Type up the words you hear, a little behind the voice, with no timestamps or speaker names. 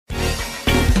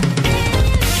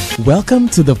Welcome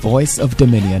to the Voice of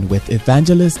Dominion with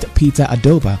Evangelist Peter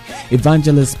Adoba.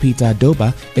 Evangelist Peter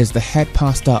Adoba is the head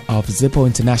pastor of Zippo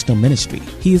International Ministry.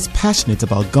 He is passionate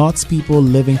about God's people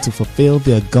living to fulfill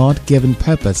their God-given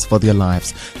purpose for their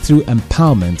lives through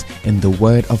empowerment in the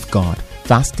Word of God,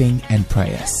 fasting and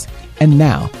prayers. And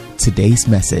now, today's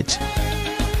message.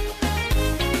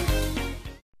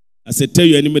 I said, tell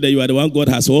your enemy that you are the one God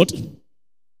has what?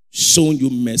 Shown you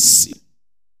mercy.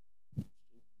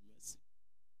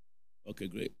 Okay,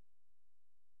 great.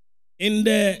 In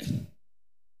the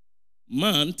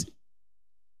month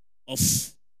of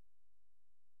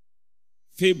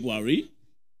February,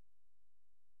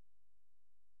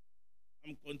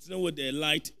 I'm continuing with the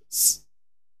light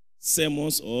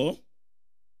sermons or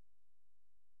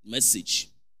message.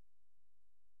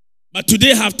 But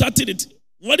today I have started it.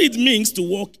 What it means to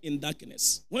walk in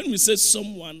darkness. When we say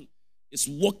someone is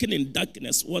walking in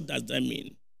darkness, what does that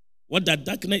mean? What does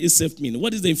darkness itself mean?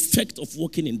 What is the effect of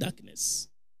walking in darkness?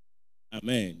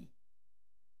 Amen.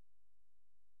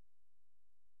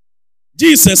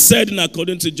 Jesus said in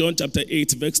according to John chapter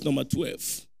 8, verse number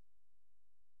 12.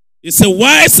 He said,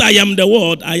 whilst I am the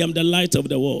world, I am the light of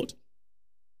the world.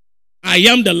 I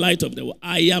am the light of the world.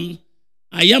 I am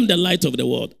the light of the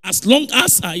world. As long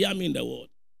as I am in the world.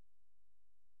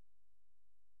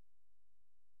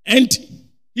 And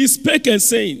he spake and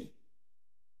saying,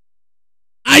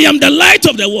 I am the light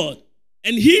of the world,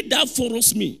 and he that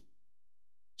follows me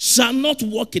shall not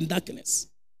walk in darkness,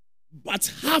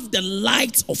 but have the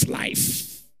light of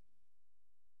life.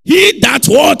 He that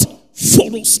what?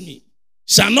 Follows me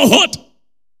shall not what?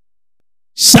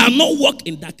 Shall not walk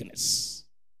in darkness.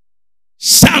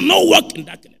 Shall not walk in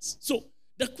darkness. So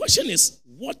the question is,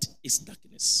 what is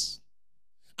darkness?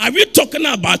 Are we talking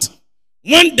about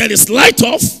when there is light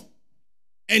off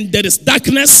and there is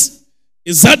darkness?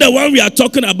 Is that the one we are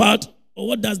talking about? Or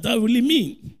what does that really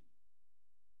mean?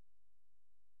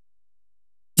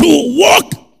 To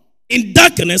walk in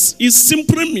darkness, it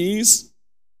simply means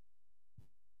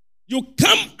you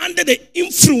come under the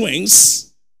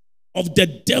influence of the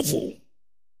devil.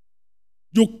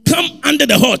 You come under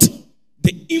the what?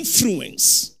 The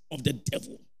influence of the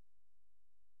devil.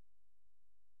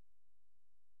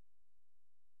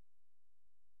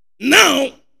 Now,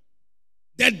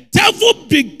 the devil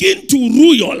begin to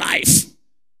rule your life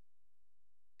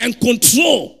and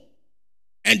control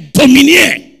and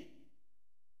dominate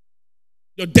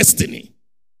your destiny.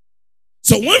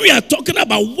 So when we are talking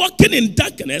about walking in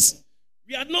darkness,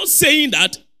 we are not saying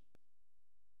that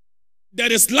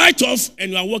there is light off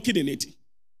and you are walking in it.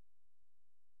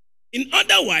 In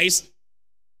other words,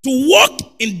 to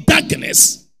walk in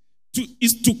darkness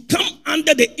is to come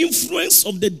under the influence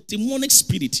of the demonic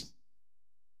spirit.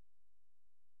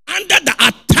 Under the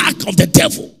attack of the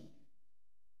devil.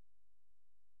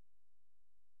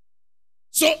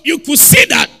 So you could see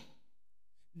that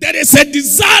there is a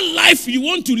desired life you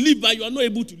want to live, but you are not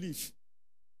able to live.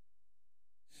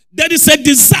 There is a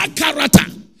desired character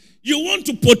you want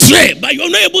to portray, but you are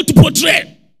not able to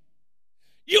portray.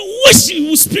 You wish you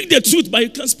would speak the truth, but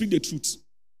you can't speak the truth.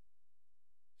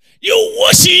 You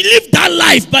wish you live that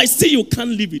life, but still you can't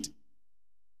live it.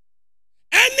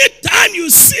 Anytime you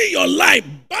see your life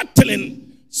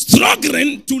battling,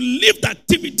 struggling to live the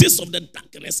activities of the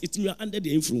darkness, it means you are under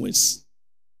the influence.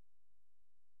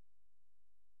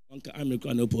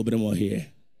 No problem here.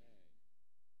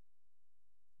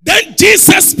 Then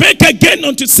Jesus spake again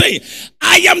unto saying,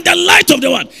 I am the light of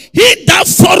the world. He that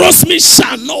follows me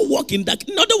shall not walk in darkness.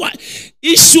 In other words,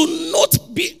 he should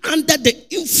not be under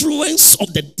the influence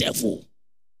of the devil.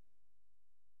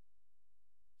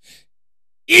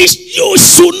 You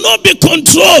should not be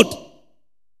controlled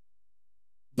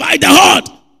by the heart,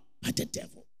 by the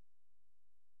devil.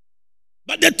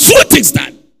 But the truth is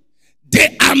that there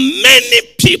are many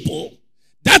people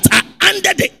that are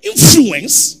under the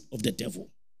influence of the devil.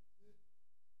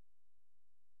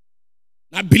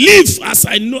 I believe as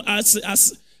I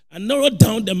narrow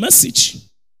down the message,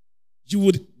 you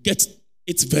would get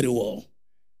it very well.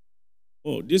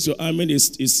 Oh, this your amen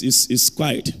is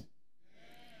quiet.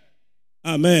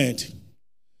 Amen.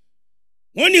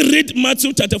 When you read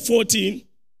Matthew chapter 14,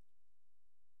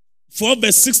 4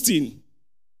 verse 16.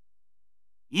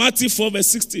 Matthew 4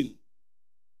 verse 16.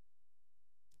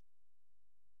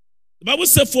 The Bible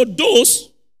says, for those,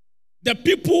 the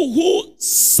people who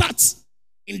sat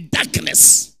in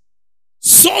darkness,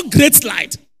 saw great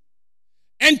light,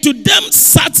 and to them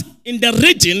sat in the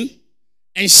region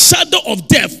and shadow of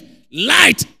death,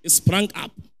 light sprang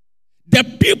up. The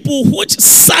people which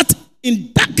sat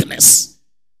in darkness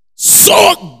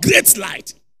saw great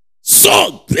light.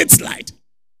 Saw great light.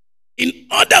 In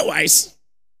other words,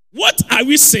 What are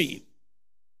we saying?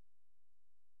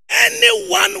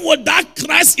 Anyone without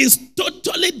Christ is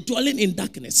totally dwelling in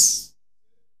darkness.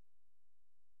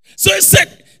 So he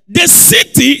said, the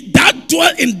city that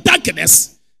dwell in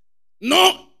darkness,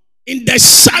 no, in the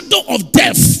shadow of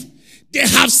death, they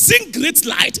have seen great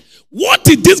light. What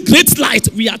is this great light?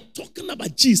 We are talking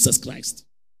about Jesus Christ.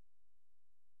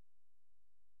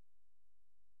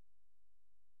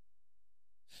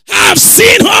 Have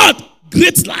seen what?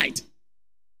 Great light.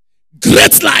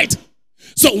 Great light.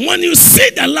 So when you see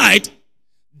the light,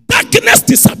 darkness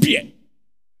disappears.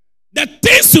 The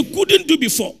things you couldn't do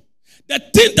before, the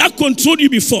things that controlled you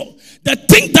before, the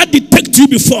things that detect you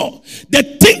before,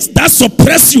 the things that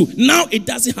suppress you, now it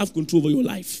doesn't have control over your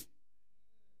life.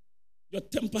 Your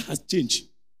temper has changed.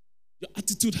 Your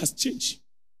attitude has changed.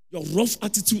 Your rough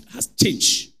attitude has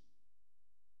changed.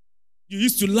 You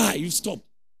used to lie, you stop.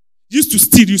 You used to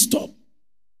steal, you stop.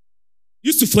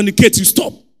 You used to fornicate, you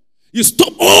stop. You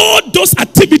stop all those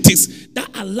activities that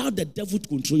allow the devil to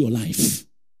control your life.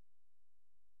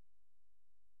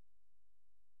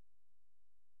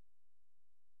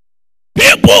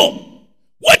 People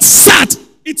what sat,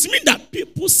 it means that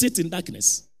people sit in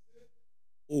darkness.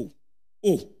 Oh.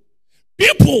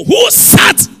 People who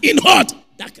sat in hot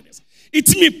darkness. It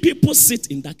means people sit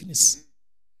in darkness.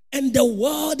 And the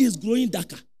world is growing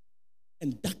darker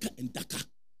and darker and darker.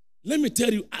 Let me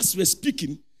tell you, as we're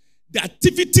speaking, the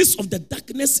activities of the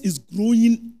darkness is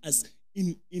growing as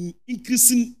in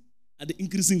increasing at the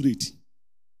increasing rate.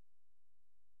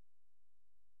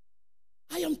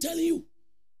 I am telling you,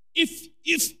 if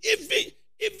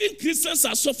even Christians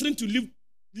are suffering to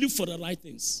live for the right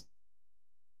things,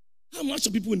 how much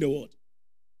are people in the world?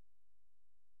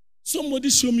 Somebody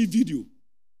showed me video,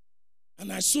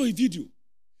 and I saw a video.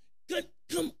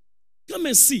 Come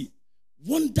and see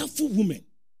wonderful women,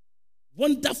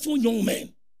 wonderful young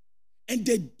men, and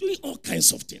they're doing all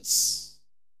kinds of things.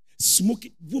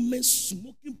 Smoking, women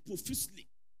smoking profusely,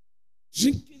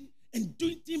 drinking and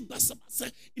doing things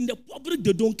basa. In the public,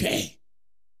 they don't care.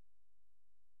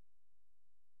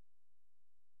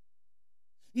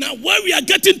 Now, where we are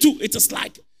getting to, it is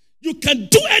like you can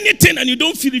do anything and you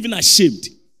don't feel even ashamed.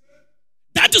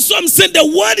 That is what I'm saying. The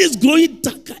world is growing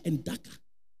darker and darker.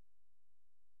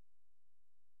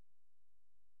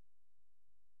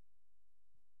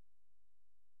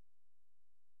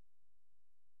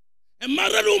 A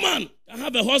married woman can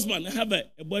have a husband and have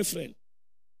a boyfriend.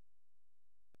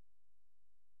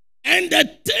 And they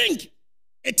think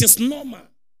it is normal.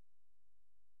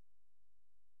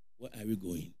 Where are we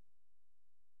going?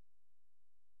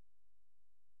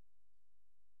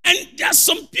 And there are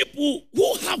some people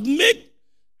who have made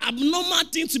abnormal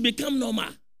things to become normal.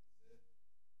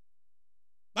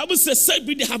 Bible says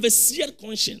they have a seared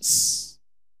conscience.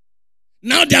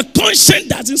 Now their conscience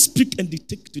doesn't speak and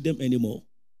dictate to them anymore.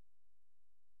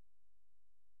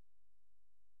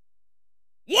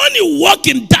 When you walk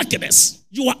in darkness,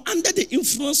 you are under the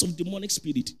influence of demonic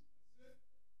spirit.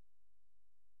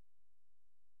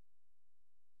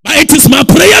 But it is my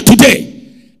prayer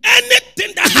today,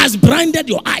 anything that has blinded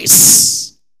your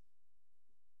eyes.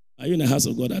 Are you in the house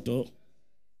of God at all?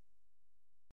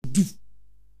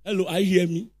 Hello, are you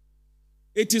hearing me?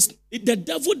 The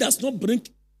devil does not bring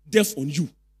death on you.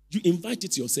 You invite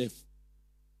it yourself.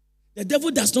 The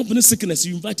devil does not bring sickness.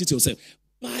 You invite it yourself.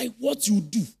 By what you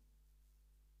do.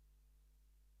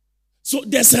 So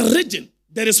there's a region.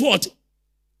 There is what?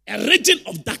 A region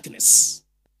of darkness.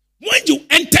 When you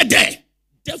enter there,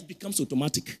 death becomes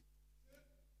automatic.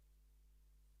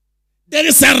 There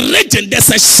is a region. There's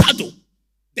a shadow.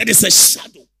 There is a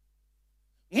shadow.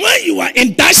 When you are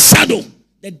in that shadow,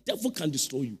 the devil can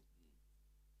destroy you.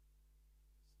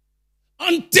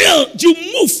 Until you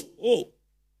move.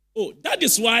 Oh, that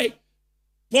is why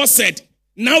Paul said,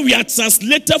 now we are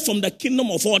translated from the kingdom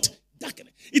of what? Darkness.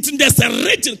 There's a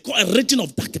region called a region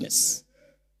of darkness.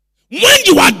 When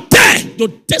you are there, your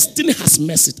destiny has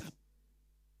messed up.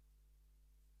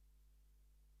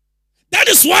 That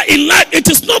is why in life, it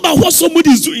is not about what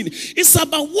somebody is doing. It's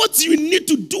about what you need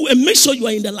to do and make sure you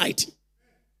are in the light.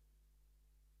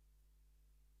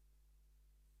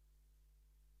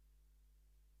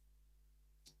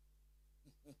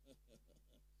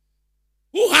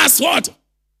 Who has what?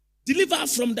 Delivered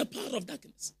from the power of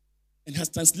darkness and has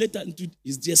translated into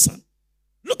his dear son.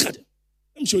 Look at it.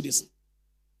 Let me show this.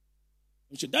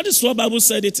 That is what the Bible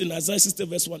said it in Isaiah 60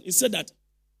 verse 1. It said that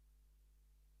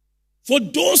for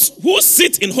those who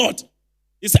sit in hot,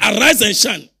 it's arise and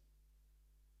shine.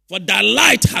 For the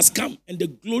light has come and the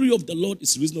glory of the Lord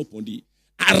is risen upon thee.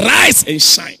 Arise and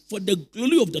shine, for the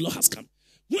glory of the Lord has come.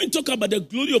 When we talk about the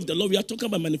glory of the Lord, we are talking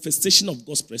about manifestation of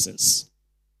God's presence.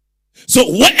 So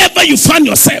wherever you find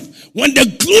yourself, when the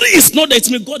glory is not there, it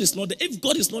means God is not there. If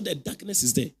God is not there, darkness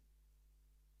is there.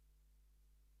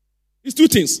 It's two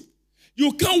things.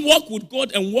 You can't walk with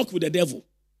God and walk with the devil.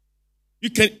 You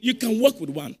can walk with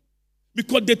one.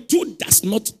 Because the two does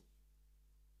not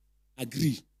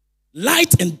agree.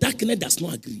 Light and darkness does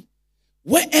not agree.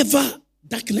 Wherever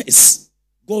darkness is,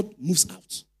 God moves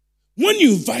out. When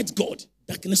you invite God,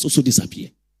 darkness also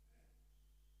disappears.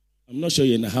 I'm not sure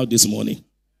you're in the house this morning.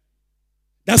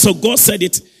 That's what God said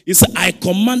it. He said, I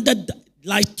commanded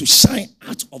light to shine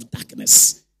out of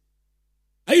darkness.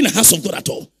 Are you in the house of God at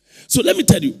all? So let me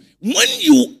tell you, when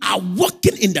you are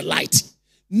walking in the light,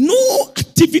 no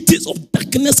activities of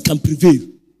darkness can prevail.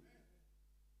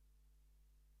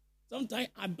 Sometimes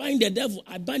I bind the devil.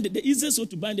 The easiest way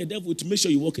to bind the devil is to make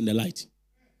sure you walk in the light.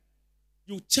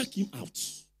 You check him out.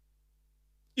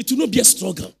 It will not be a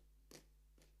struggle.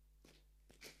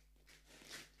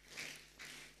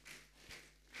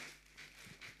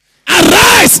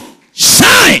 Arise,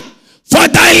 shine, for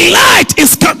thy light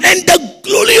is come, and the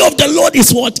glory of the Lord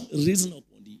is what? Risen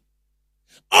upon thee.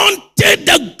 Until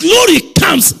the glory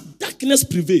comes, darkness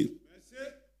prevails.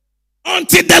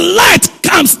 Until the light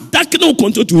comes, darkness will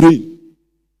continue to reign.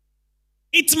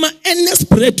 It's my earnest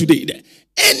prayer today that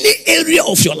any area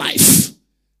of your life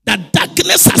that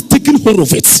darkness has taken hold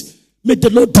of it, may the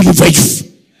Lord deliver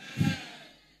you.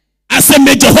 I say,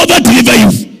 may Jehovah deliver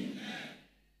you.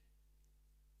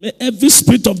 May every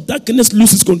spirit of darkness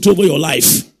lose its control over your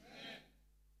life.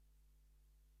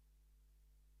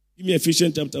 Give me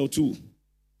Ephesians chapter 2.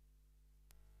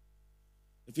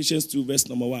 Ephesians 2, verse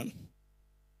number 1.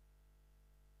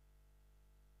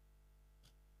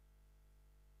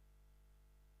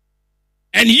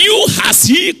 And you has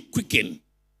he quickened.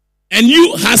 And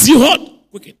you has he what?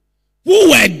 Quickened. Who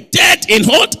were dead in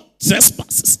what?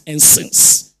 Trespasses and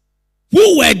sins.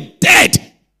 Who were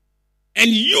dead. And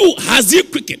you has he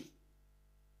quickened.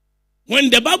 When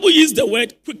the Bible uses the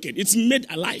word quickened, it's made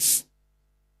alive.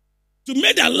 To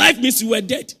make alive means you were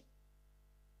dead.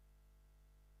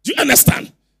 Do you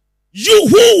understand? You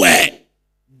who were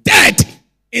dead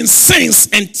in sins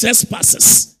and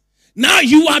trespasses. Now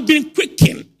you have been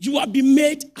quickened. You have been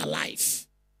made alive.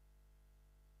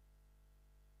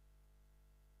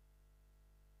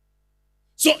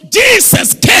 So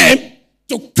Jesus came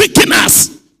to quicken us,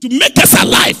 to make us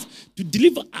alive, to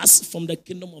deliver us from the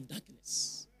kingdom of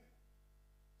darkness.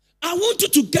 I want you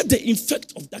to get the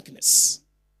effect of darkness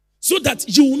so that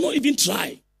you will not even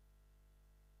try.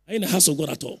 Are you in the house of God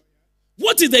at all?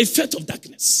 What is the effect of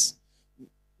darkness?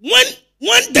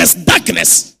 When there's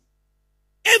darkness,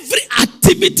 every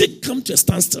activity comes to a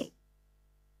standstill.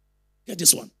 Get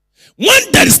this one.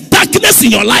 When there is darkness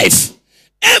in your life,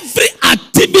 every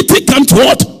activity comes to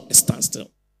what? A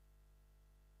standstill.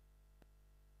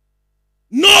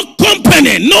 No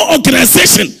company, no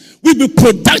organization will be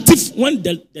productive when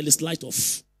there is light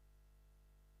off.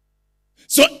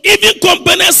 So even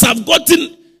companies have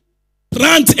gotten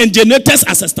plants and generators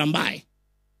as a standby.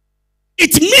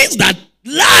 It means that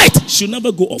light should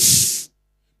never go off.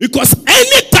 Because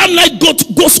anytime light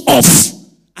goes off,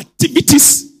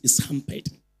 activities is hampered.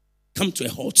 Come to a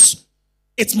halt.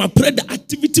 It's my prayer that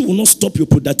activity will not stop your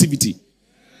productivity.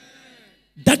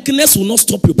 Darkness will not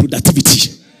stop your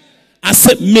productivity. I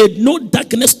said, may no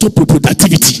darkness stop your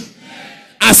productivity.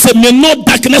 I said, may no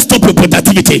darkness stop your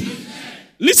productivity.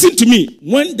 Listen to me.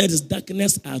 When there is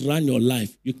darkness around your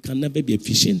life, you can never be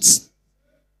efficient.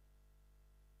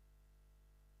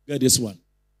 Get this one.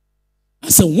 I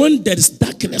said, when there is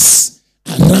darkness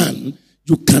around,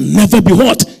 you can never be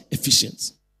what?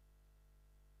 Efficient.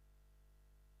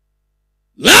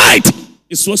 Light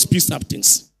is what speeds up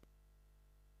things.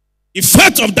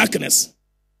 Effect of darkness.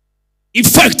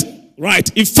 Effect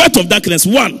of darkness.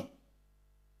 One,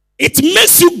 it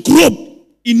makes you grow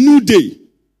in new day.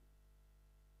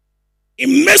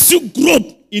 It makes you grow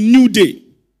in new day.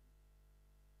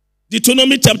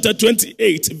 Deuteronomy chapter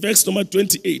 28, verse number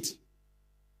 28.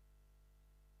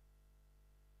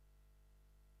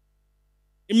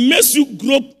 It makes you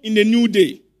grow in a new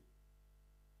day.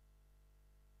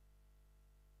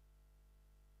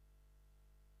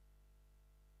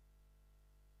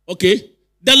 Okay?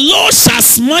 The Lord shall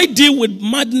smite thee with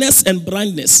madness and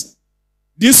blindness.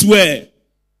 These were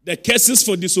the curses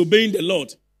for disobeying the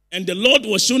Lord. And the Lord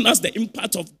was showing us the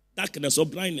impact of darkness or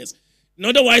blindness. In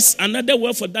other words, another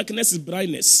word for darkness is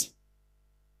blindness.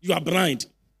 You are blind.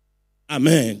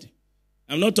 Amen.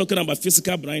 I'm not talking about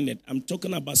physical blindness. I'm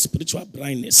talking about spiritual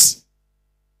blindness.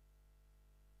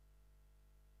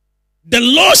 The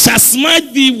Lord shall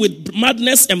smite thee with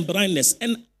madness and blindness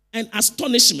and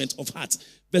astonishment of heart.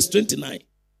 Verse 29.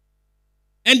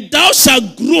 And thou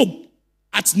shalt grope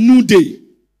at noonday,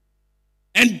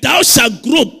 and thou shalt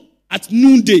grope at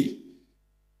noonday,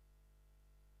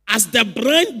 as the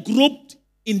blind groped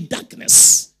in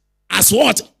darkness. As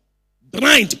what?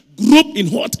 Blind grope in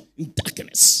what? In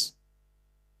darkness.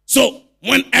 So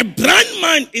when a blind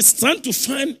man is trying to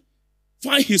find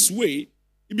his way,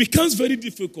 it becomes very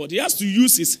difficult. He has to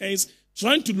use his hands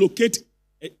trying to locate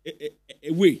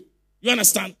a way. You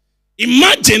understand?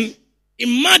 Imagine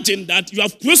that you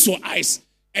have closed your eyes,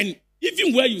 and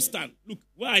even where you stand, look,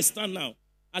 where I stand now,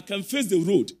 I can face the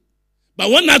road. But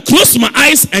when I close my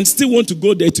eyes and still want to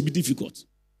go there, it will be difficult.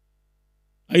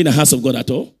 Are you in the house of God at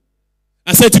all?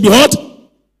 I said to be what?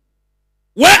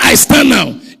 Where I stand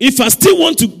now, if I still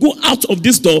want to go out of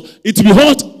this door, it will be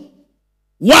what?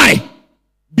 Why?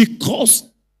 Because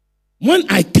when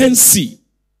I can see,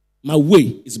 my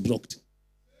way is blocked.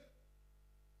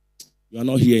 You are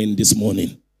not here in this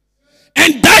morning.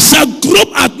 And thou shalt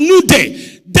grope at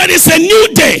noonday. There is a new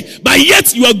day, but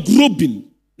yet you are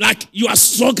groping, like you are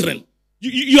struggling.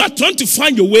 You are trying to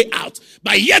find your way out,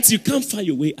 but yet you can't find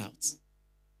your way out.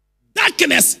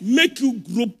 Darkness make you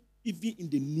grope even in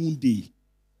the noonday.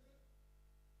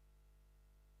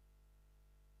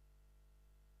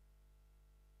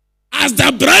 As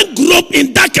the blind grope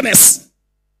in darkness,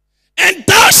 and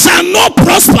thou shalt not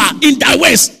prosper in thy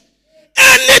ways.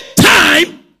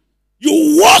 Anytime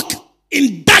you walk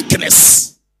in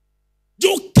darkness,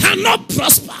 you cannot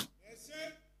prosper.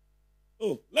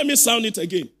 Oh, let me sound it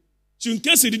again. In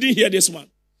case you didn't hear this one.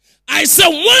 I said,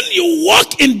 when you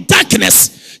walk in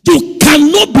darkness, you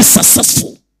cannot be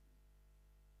successful.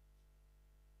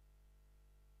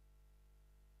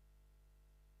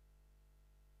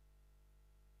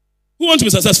 Who wants to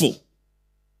be successful?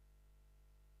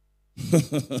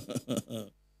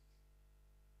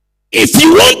 If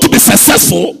you want to be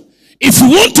successful, if you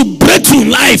want to break through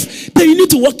life, then you need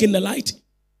to walk in the light.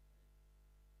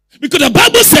 Because the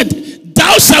Bible said,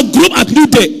 thou shalt grope at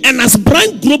noonday, and as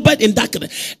blind gropeth in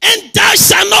darkness, and thou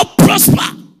shalt not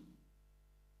prosper.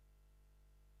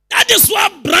 That is why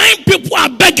blind people are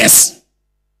beggars.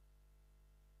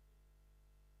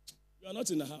 You are not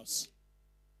in the house.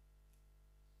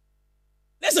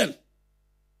 Listen,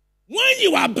 when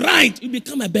you are blind, you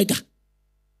become a beggar.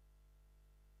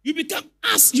 You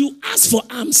ask for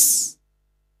alms.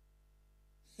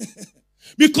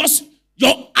 Because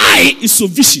your eye is your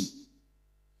vision.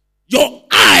 Your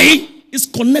eye is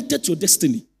connected to your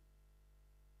destiny.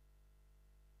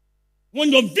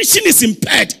 When your vision is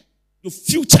impaired, your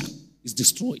future is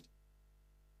destroyed.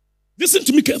 Listen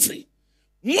to me carefully.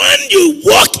 When you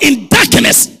walk in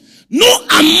darkness, no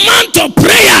amount of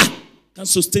prayer can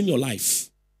sustain your life.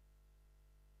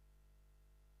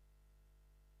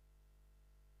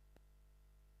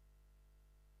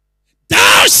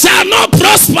 Thou shalt not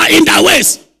prosper in thy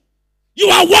ways. You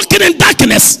are walking in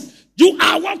darkness. You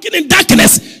are walking in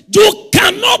darkness. You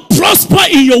cannot prosper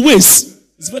in your ways.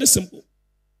 It's very simple.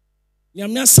 You are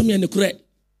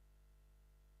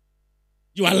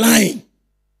lying.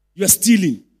 You are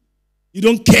stealing. You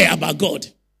don't care about God.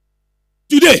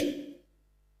 Today,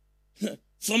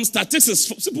 from statistics,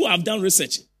 people have done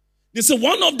research. They say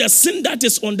one of the sins that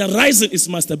is on the rise is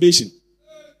masturbation.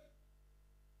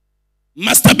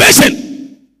 Masturbation.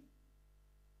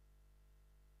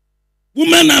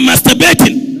 Women are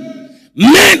masturbating.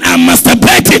 Men are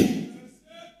masturbating.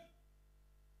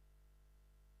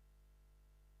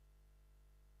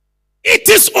 It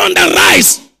is on the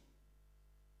rise.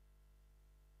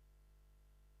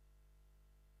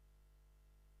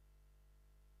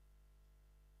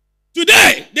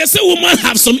 Today, they say women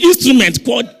have some instrument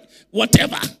called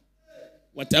whatever.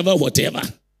 Whatever.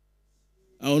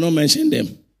 I will not mention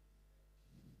them.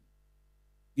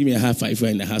 Give me a high five if you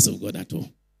are in the house of God at all.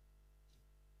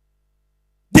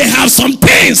 They have some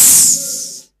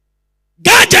things,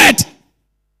 gadget,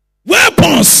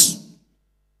 weapons.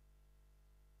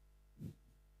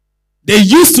 They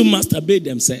used to masturbate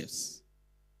themselves.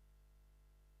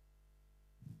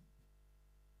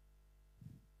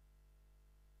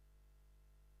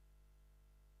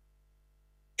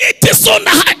 It is on the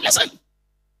high. Listen,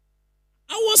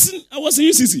 I was in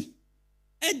UCC.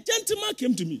 A gentleman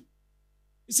came to me.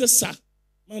 He said, "Sir,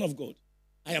 man of God,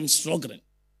 I am struggling.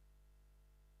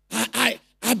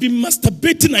 I've been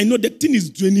masturbating. I know the thing is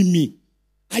draining me.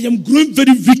 I am growing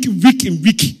very weak.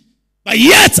 But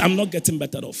yet, I'm not getting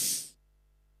better off.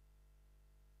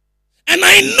 And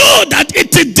I know that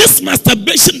it is this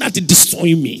masturbation that is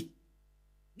destroying me."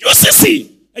 You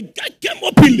see, a guy came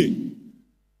up in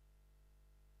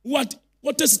what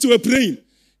is it you were praying?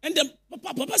 And then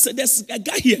Papa said, "There's a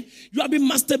guy here. You have been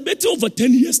masturbating over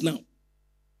 10 years now.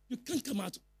 You can't come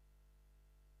out.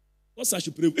 Because I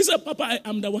should pray. He said, Papa, I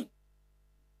am the one.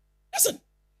 Listen,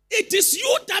 it is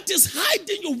you that is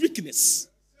hiding your weakness.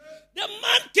 The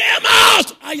man came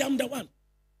out. I am the one.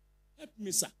 Help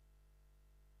me, sir.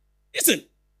 Listen,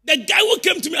 the guy who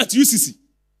came to me at UCC,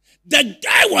 the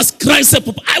guy was crying, said,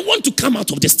 Papa, I want to come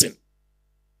out of this thing.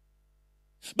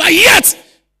 But yet,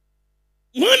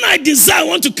 when I desire, I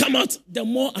want to come out, the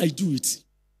more I do it.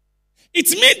 It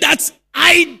means that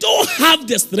I don't have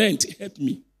the strength. Help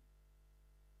me.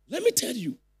 Let me tell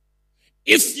you.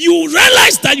 If you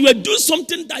realize that you are doing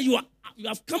something that you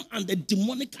have come under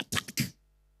demonic attack,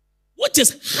 which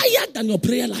is higher than your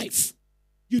prayer life,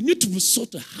 you need to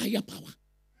resort to higher power.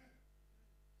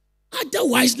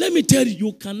 Otherwise, let me tell you,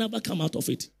 you can never come out of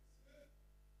it.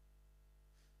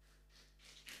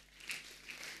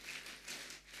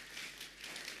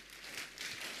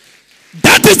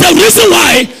 That is the reason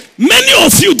why many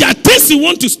of you, there are things you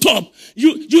want to stop.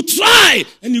 You try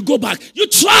and you go back. You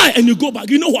try and you go back.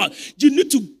 You know what? You need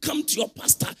to come to your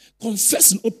pastor,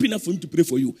 confess and open up for him to pray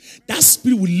for you. That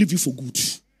spirit will leave you for good.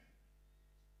 It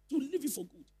will leave you for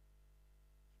good.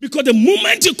 Because the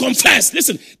moment you confess,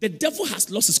 listen, the devil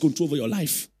has lost his control over your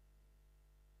life.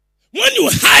 When you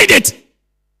hide it,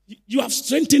 you have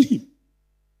strengthened him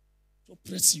to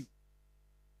oppress you.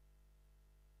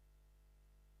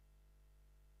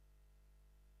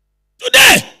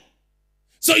 Today,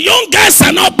 so young guys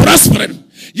are not prospering.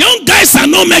 Young guys are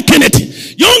not making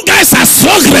it. Young guys are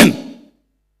struggling.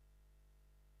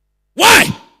 Why?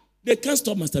 They can't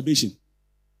stop masturbation.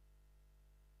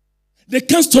 They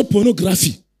can't stop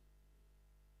pornography.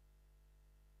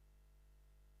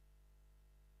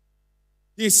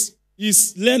 He's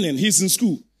learning. He's in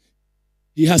school.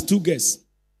 He has 2 girls.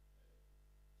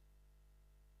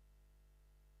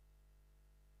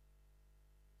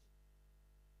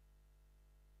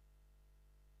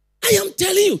 I am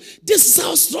telling you, this is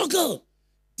our struggle.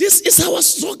 This is our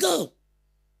struggle.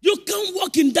 You can't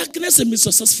walk in darkness and be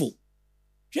successful.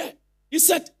 Yeah. He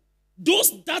said,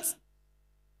 those that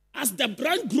as the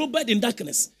brand grow bed in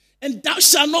darkness, and thou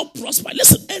shalt not prosper.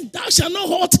 Listen, and thou shalt not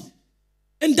hurt.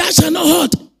 And thou shalt not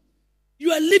hurt.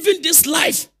 You are living this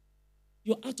life.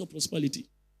 You are out of prosperity.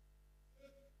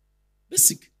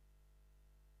 Basic.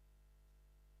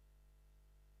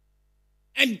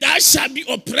 And thou shalt be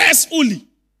oppressed only,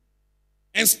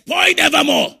 and spoiled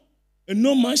evermore, and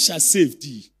no man shall save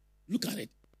thee. Look at it.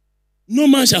 No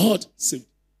man shall hurt, save.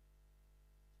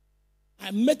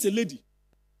 I met a lady.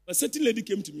 A certain lady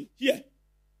came to me here.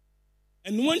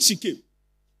 And when she came,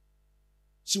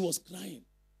 she was crying.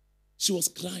 She was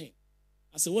crying.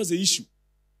 I said, what's the issue?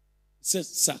 He said,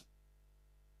 sir,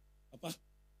 Papa,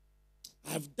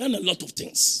 I've done a lot of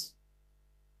things.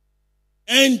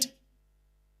 And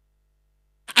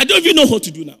I don't even know what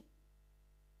to do now.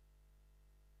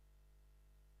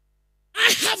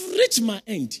 I have reached my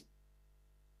end.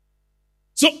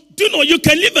 So, do you know, you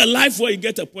can live a life where you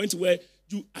get a point where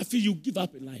I feel you give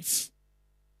up in life.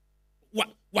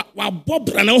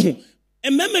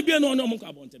 And maybe no more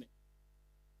about it.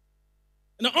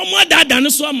 Now, all that done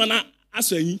so I'm gonna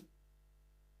ask you.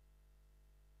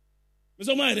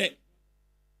 So my re.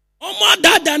 All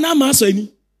that done I'm asking.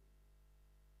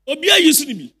 Obia used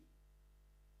to be.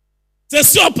 Say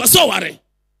so paso ware.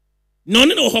 No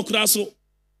hokra so.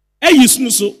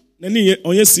 Used so. Nani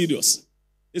onye serious.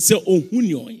 They say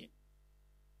ohuni onye.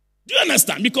 Do you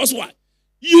understand? Because why?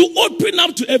 You open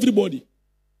up to everybody.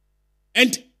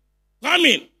 And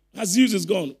Kwame has used is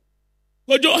gone.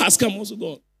 Kojo has come also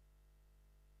gone.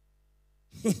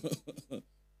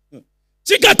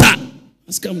 Chikata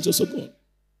has come also gone.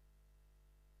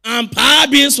 And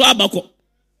Pabi Swabako.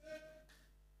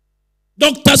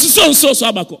 Dr. Susan so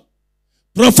Swabako.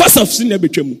 Professor of Senior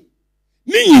Bechemu.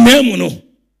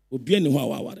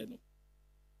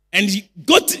 And he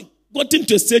got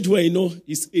into a stage where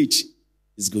his age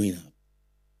is going up.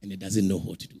 And he doesn't know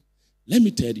what to do. Let me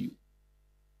tell you,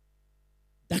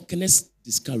 darkness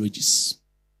discourages.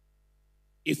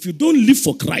 If you don't live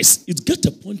for Christ, it gets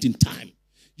a point in time,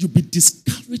 you'll be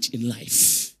discouraged in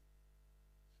life.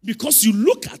 Because you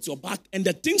look at your back and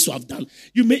the things you have done,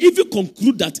 you may even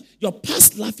conclude that your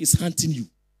past life is hunting you.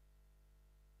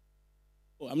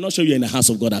 Oh, I'm not sure you're in the house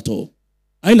of God at all.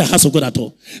 Are you in the house of God at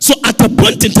all? So at a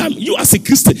point in time, you as a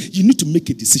Christian, you need to make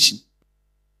a decision.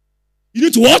 You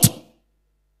need to what?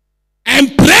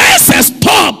 And press a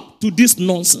stop to this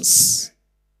nonsense.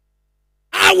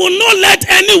 I will not let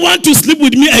anyone to sleep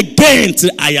with me again till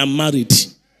I am married.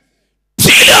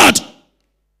 Period.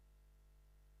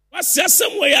 What's the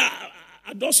same way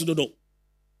I don't know.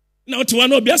 Now to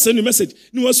one of you send a message.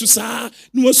 No susa.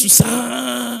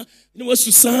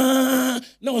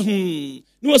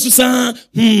 No was sa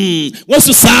what's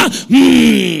to sa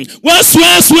what's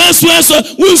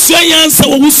who's your answer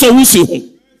who's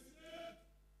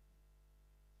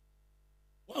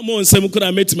one more say could I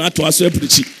met my to us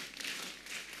preach.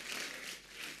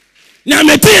 Now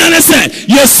me tell you say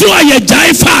yes so I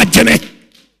jai fa gene.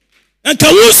 And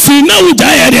can we see now we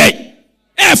jai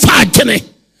e fa gene.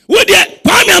 We dey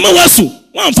kwa me ama wasu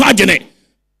one fa gene.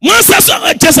 One says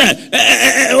just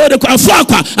what the kwa fa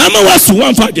kwa ama wasu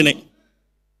one fa gene.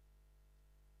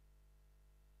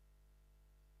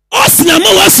 Osina ama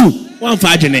wasu one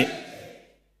fa gene.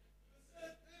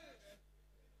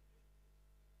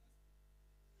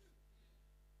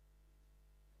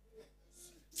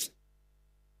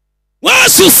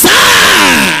 Wasu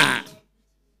sa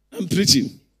I'm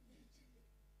preaching.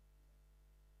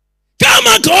 Come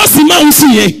on, Osima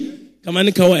usiye. Come on,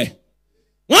 kawe.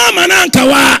 Wa mananka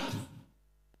wa.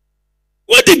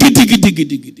 Wo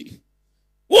digi.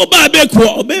 Wo ba be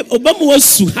ko oba mo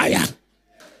wasu haya.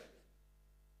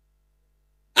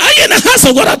 Aye na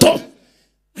haso gorato.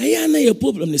 Aye na your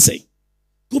problem ni say.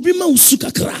 Ko bi ma usu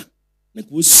kakra. Na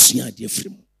ko sua de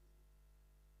frem.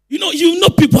 You know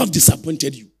people have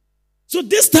disappointed you. So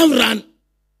this time round,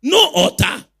 no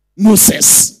altar, no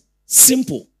cess.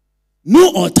 Simple.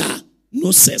 No altar,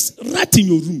 no cess. Right in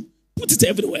your room. Put it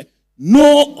everywhere.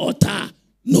 No altar,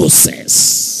 no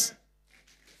cess.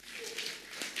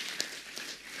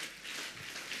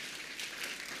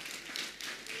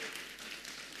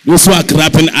 Those who are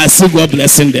clapping, I see God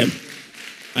blessing them.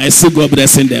 I see God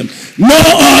blessing them. No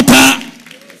altar.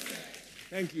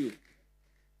 Thank you.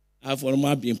 No altar.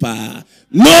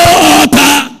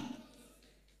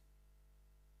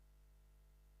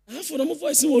 I for my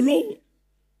voice low.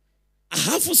 I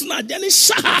have for some identity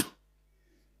sha.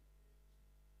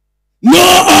 No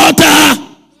altar.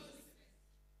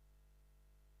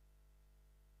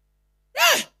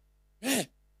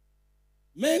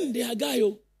 Men, they are guy.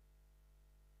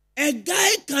 A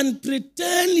guy can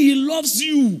pretend he loves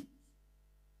you.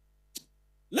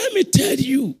 Let me tell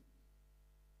you.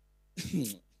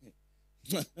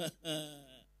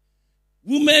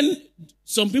 Women,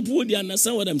 some people they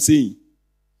understand what I'm saying.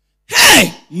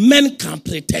 Hey, men can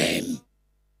pretend.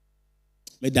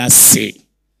 May that say.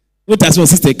 What does my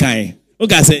sister kind? What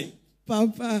can I say?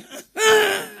 Papa.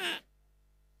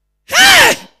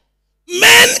 Hey,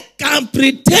 men can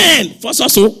pretend. For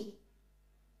so.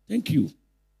 Thank you.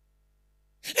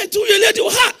 And to your lady,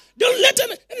 don't let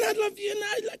her. And I love you, and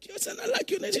I like you, and I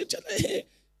like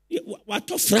you.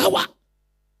 What a flower.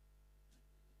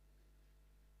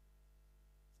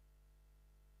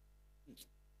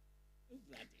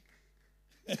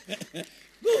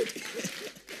 Good.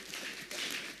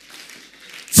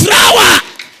 Flower.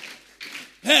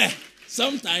 Hey,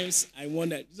 sometimes I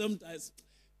wonder. Sometimes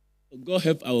God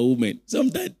help our women.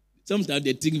 Sometimes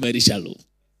they think very shallow.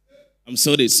 I'm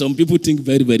sorry. Some people think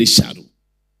very, very shallow.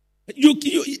 You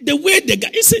the way the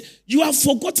guy, you say you have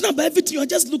forgotten about everything. You are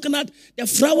just looking at the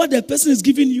flower the person is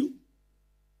giving you,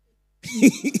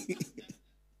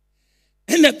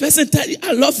 and the person tell you,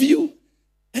 "I love you."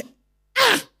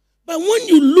 But when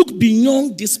you look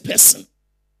beyond this person,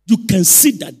 you can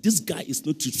see that this guy is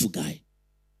not a truthful guy.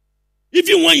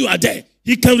 Even when you are there,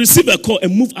 he can receive a call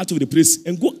and move out of the place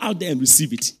and go out there and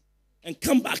receive it, and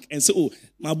come back and say, "Oh,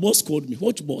 my boss called me."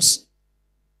 What boss?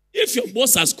 If your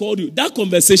boss has called you, that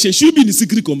conversation should be the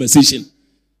secret conversation.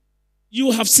 You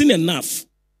have seen enough,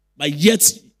 but yet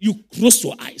you close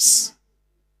your eyes.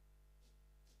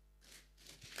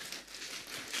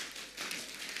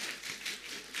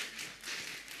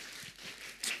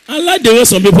 I like the way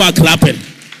some people are clapping.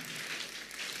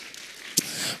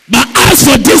 But as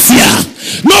for this year,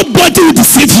 nobody will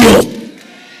deceive you.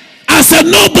 I said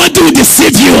nobody will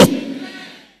deceive you.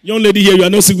 Young lady here, you are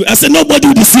not single. I said nobody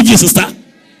will deceive you, sister.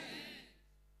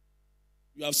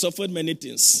 You have suffered many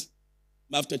things.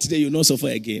 But after today, you will not suffer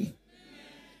again.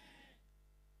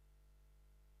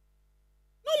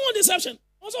 No more deception.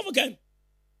 What's up again?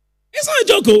 It's not a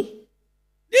joke. Oh.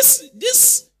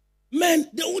 This men,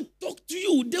 they will talk to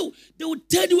you. They will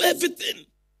tell you everything.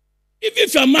 Even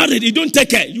if you are married, you don't take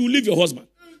care, you will leave your husband.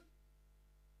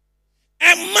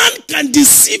 A man can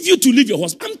deceive you to leave your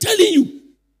husband. I'm telling you.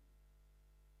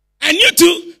 And you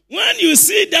too, when you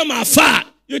see them afar,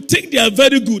 you think they are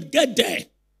very good. Get there.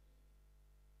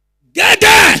 Get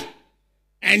there.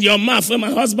 And your mouth, well,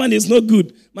 my husband is not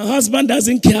good. My husband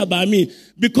doesn't care about me.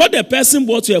 Because the person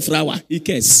bought you a flower, he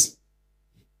cares.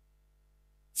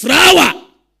 Flower.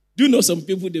 Do you know some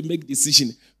people, they make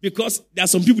decisions? Because there are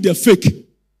some people, they're fake.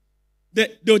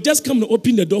 They'll just come and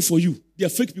open the door for you. They're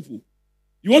fake people.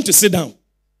 You want to sit down.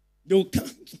 They will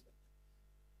come.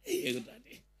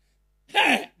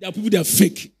 Hey, there are people that are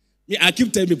fake. Me, I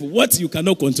keep telling people, what you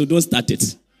cannot control, don't start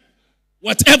it.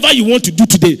 Whatever you want to do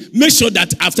today, make sure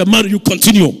that after marriage you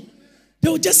continue. They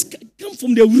will just come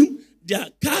from their room, their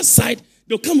car side.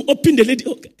 They'll come open the lady.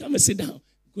 Oh, come and sit down.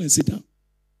 Go and sit down.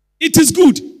 It is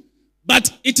good,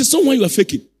 but it is someone you are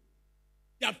faking.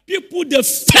 There are people they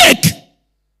fake,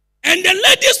 and the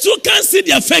ladies who can't see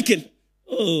they are faking.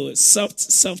 Oh,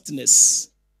 softness.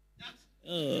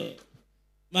 Oh,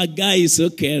 my guy is so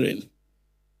caring.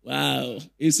 Wow,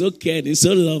 he's so caring, he's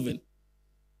so loving.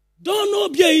 Don't know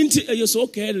be into you're so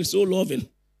caring, so loving.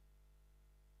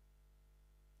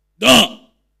 Door,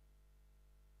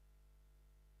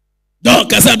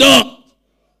 kasa door.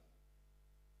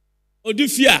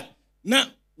 Odifia now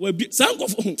will be some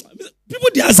of people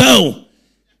they are sound.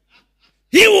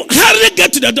 He will hardly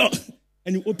get to the door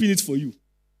and he open it for you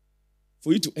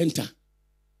to enter.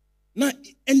 Now,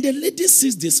 and the lady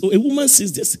sees this, or a woman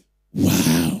sees this.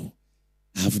 Wow,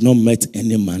 I have not met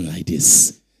any man like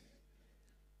this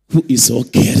who is so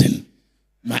caring.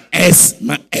 My ex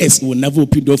will never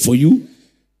open door for you.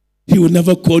 He will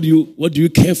never call you. What do you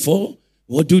care for?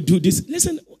 What do you do this?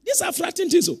 Listen, these are frightening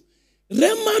things.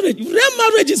 Real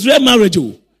marriage is real marriage.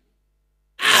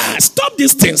 Stop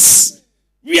these things.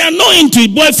 We are not into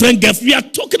boyfriend girlfriend. We are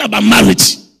talking about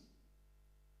marriage.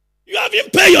 You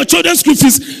haven't paid your children's school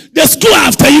fees. They school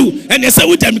after you, and they say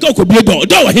with them go be a door.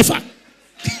 Door hifa.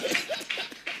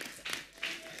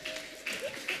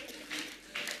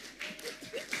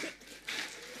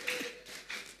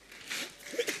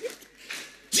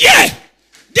 Yeah,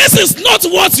 this is not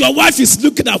what your wife is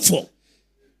looking out for.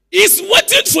 He's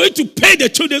waiting for you to pay the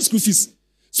children's school fees.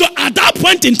 So at that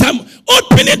point in time,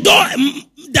 opening door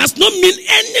does not mean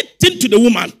anything to the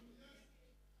woman.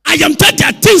 I am telling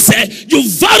you things you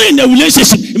vary in a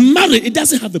relationship. In marriage, it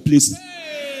doesn't have a place.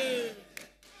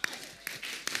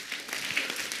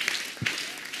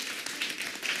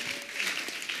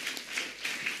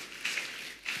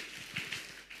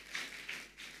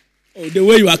 Oh, the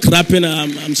way you are clapping,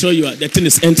 I'm sure you are. The thing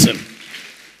is entering.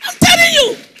 I'm telling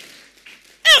you.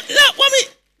 Mommy,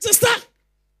 sister,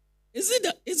 is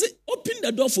it open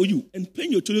the door for you and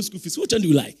paying your children's school fees? Which one do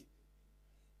you like?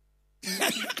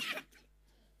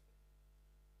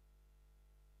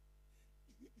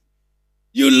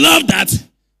 You love that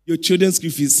your children's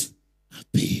school fees are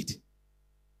paid.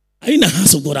 Are you in the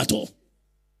house of God at all?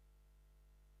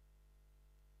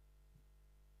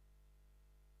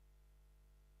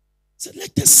 So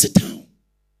let us sit down.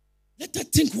 Let us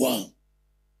think well.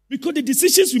 Because the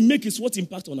decisions we make is what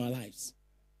impacts on our lives.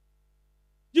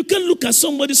 You can look at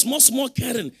somebody small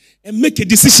caring and make a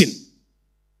decision.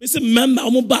 They say,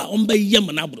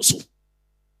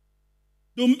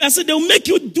 I said they'll make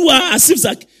you do as if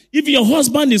like even your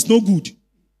husband is no good.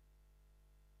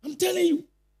 I'm telling you.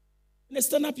 And they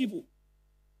stand up people.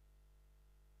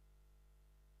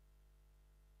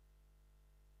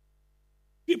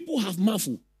 People have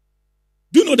marvel.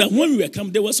 Do you know that when we were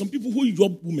coming, there were some people who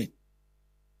rob women?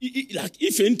 Like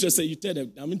if you're interested, you tell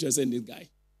them, I'm interested in this guy,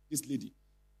 this lady.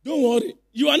 Don't worry.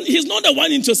 He's not the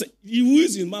one interested. He will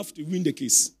use his mouth to win the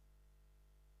case.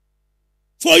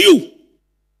 For you.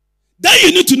 Then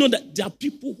you need to know that there are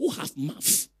people who have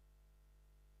mouth.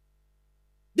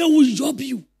 They will rob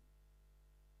you.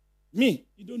 Me,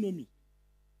 you don't know me.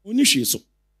 Only she so.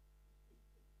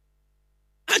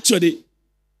 Actually,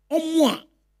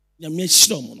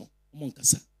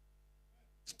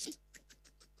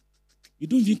 you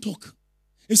don't even talk.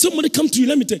 If somebody come to you,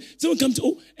 let me tell you, someone come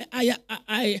to,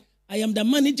 I am the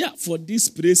manager for this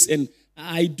place and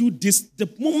I do this. The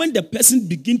moment the person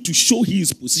begin to show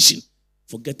his position,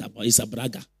 forget about it, it's a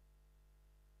bragger.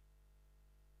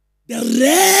 The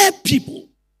rare people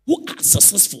who are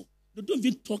successful, they don't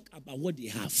even talk about what they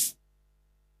have.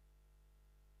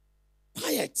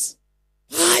 Quiet.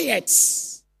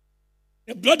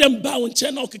 The blood and bow and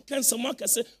channel can someone can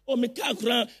say, oh, me car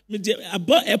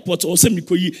about airport or semi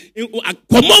koyi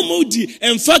come on modi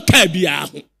and fuck cabia.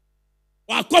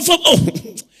 Or cough oh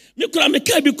me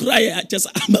car be cry just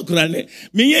amakurane.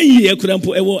 Me ye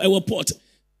kurampo ewo port.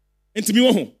 And to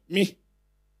me,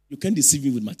 you can't deceive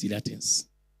me with material things.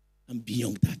 I'm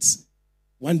beyond that.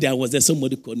 One day I was there,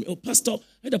 somebody called me, oh, Pastor, I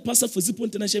had a pastor for Zipo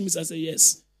International. I said,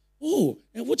 yes. Oh,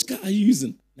 and which car are you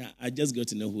using? Now, I just got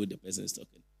to know who the person is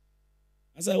talking.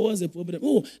 I said, what's the problem?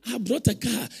 Oh, I brought a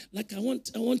car. Like, I want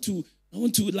to,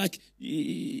 like,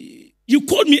 you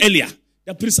called me earlier.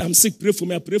 The priest, I'm sick, pray for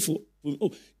me, I pray for me.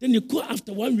 Oh, then you call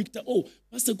after 1 week, oh,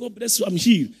 Pastor, God bless you, I'm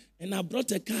here. And I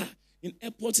brought a car in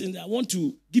airport, and I want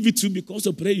to give it to you because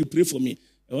of prayer, you pray for me.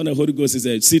 And when the Holy Ghost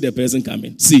says, see the person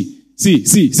coming. See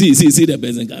the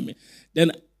person coming.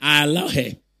 Then I allow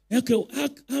her. Okay,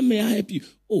 how may I help you?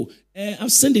 Oh,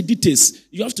 I've sent the details.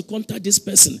 You have to contact this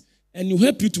person, and you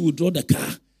help you to withdraw the car,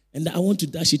 and I want to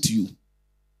dash it to you.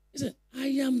 He said, I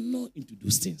am not into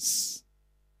those things.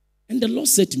 And the Lord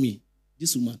said to me,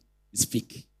 this woman is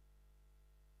fake.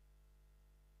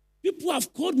 People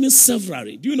have called me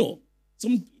severally. Do you know?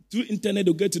 Some through internet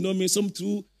will get to know me, some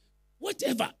through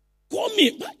whatever. Call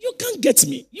me, but you can't get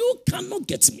me. You cannot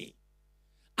get me.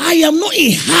 I am not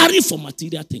in a hurry for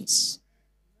material things.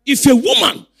 If you're a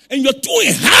woman and you're too in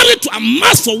a hurry to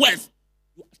amass for wealth,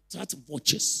 you attract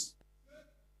vultures.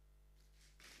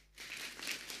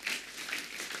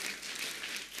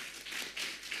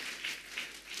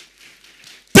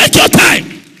 Take your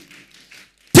time.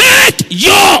 Take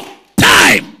your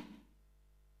time.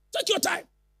 Take your time.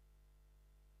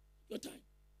 Your time.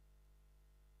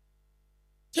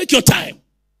 Take your time.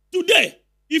 Today,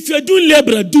 if you're doing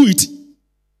labor, do it.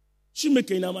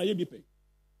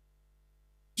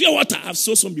 Pure water, I've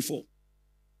sold some before.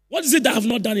 What is it that I have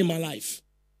not done in my life?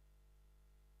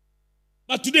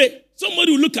 But today,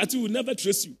 somebody will look at you, will never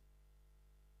trace you.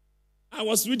 I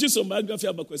was reading some biography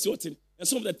about Kwesi and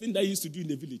some of the things that he used to do in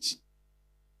the village.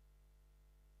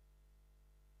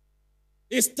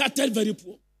 He started very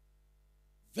poor.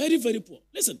 Very, very poor.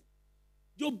 Listen,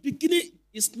 your beginning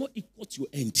is not equal to your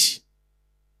end.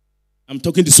 I'm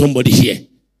talking to somebody here.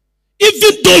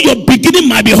 Even though your beginning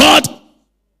might be hard,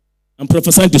 I'm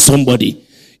prophesying to somebody.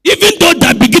 Even though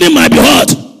that beginning might be hard,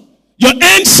 your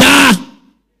end shall.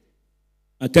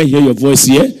 I can't hear your voice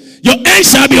here. Your end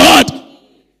shall be hard.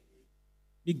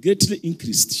 Be greatly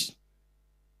increased.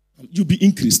 You'll be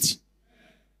increased.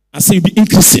 I say you'll be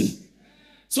increasing.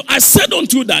 So I said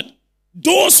unto you that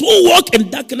those who walk in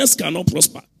darkness cannot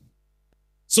prosper.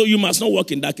 So you must not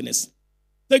walk in darkness.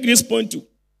 Take this point too.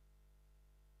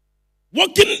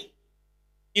 Walking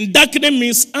in darkness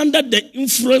means under the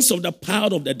influence of the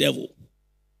power of the devil.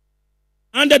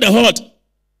 Under the heart,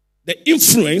 the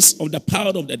influence of the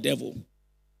power of the devil.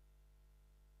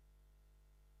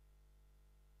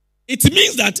 It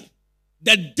means that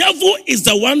the devil is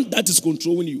the one that is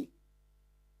controlling you.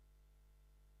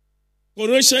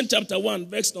 Colossians chapter 1,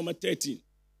 verse number 13.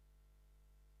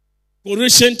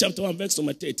 Colossians chapter 1, verse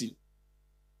number 13.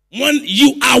 When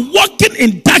you are walking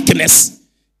in darkness,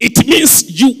 it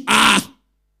means you are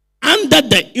under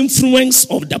the influence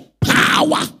of the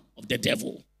power of the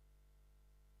devil.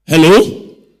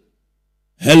 Hello?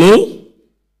 Hello?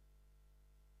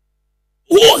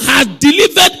 Who has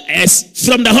delivered us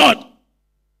from the heart?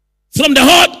 From the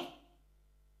heart?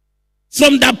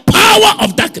 From the power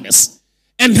of darkness,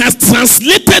 and has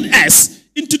translated us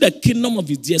into the kingdom of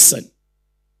his dear son.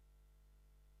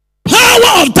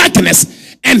 Power of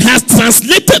darkness, and has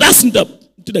translated us into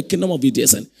the kingdom of his dear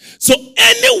son. So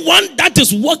anyone that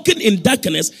is walking in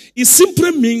darkness, it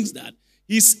simply means that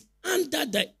he's under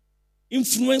the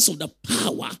influence of the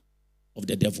power of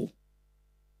the devil.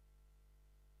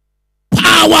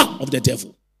 Power of the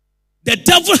devil. The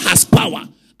devil has power.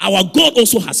 Our God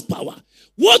also has power.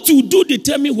 What you do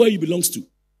determine where he belongs to.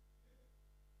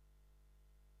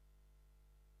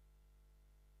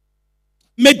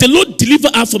 May the Lord deliver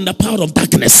us from the power of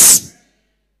darkness.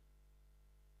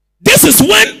 This is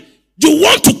when you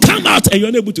want to come out and you're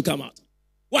unable to come out.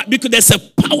 Why? Because there's a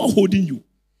power holding you.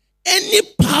 Any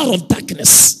power of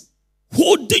darkness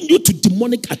holding you to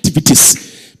demonic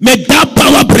activities, may that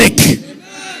power break.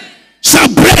 Amen.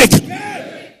 Shall break.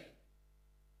 Amen.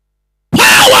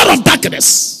 Power of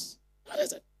darkness. What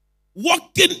is it?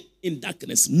 Walking in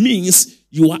darkness means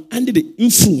you are under the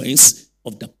influence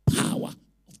of the power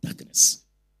of darkness.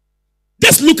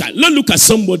 Let's look at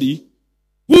somebody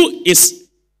who is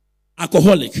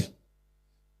alcoholic.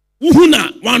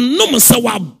 Uhuna wanom sa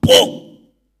wabo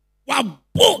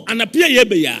anapia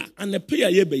yebeya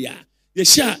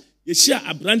yesha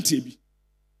abrante bi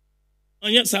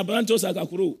onya sabrante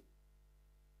osakakoro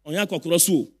onya kokoro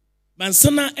so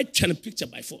bansana atwa ne picture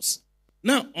by force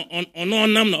now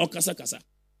onam na okasa kasa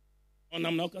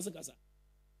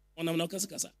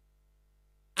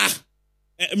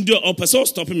mdo opeso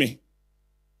stop me.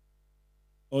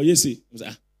 Oh yes,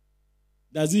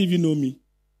 does he even know me?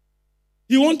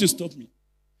 He want to stop me.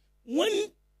 When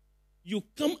you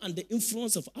come under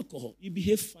influence of alcohol, you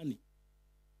behave funny.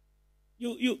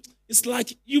 It's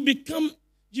like you become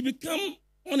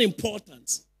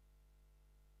unimportant.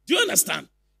 Do you understand?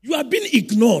 You are being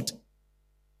ignored.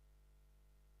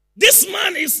 This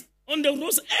man is on the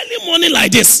roads early morning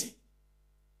like this.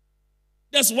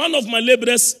 There's one of my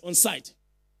laborers on site.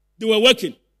 They were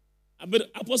working.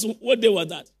 Apostle, what day was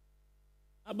that?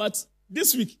 About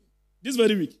this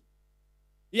very week.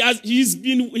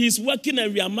 He's working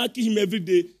and we are marking him every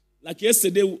day. Like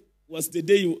yesterday, was the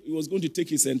day he was going to take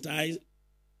his entire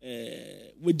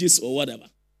wages or whatever.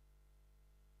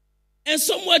 And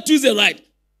somewhere Tuesday, right?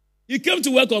 He came to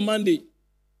work on Monday.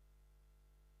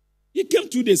 He came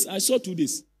 2 days. I saw 2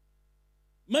 days.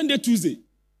 Monday, Tuesday.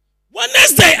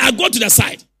 Wednesday, I go to the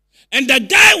side. And the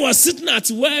guy was sitting at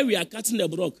where we are cutting the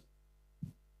block.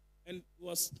 And it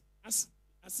was as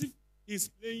if he's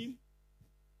playing.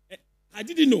 I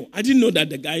didn't know that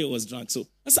the guy was drunk. So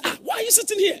I said, why are you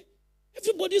sitting here?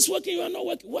 Everybody's working, you are not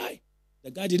working. Why?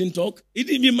 The guy didn't talk. He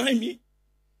didn't even mind me.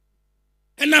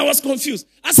 And I was confused.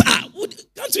 I said,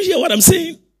 can't you hear what I'm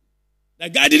saying? The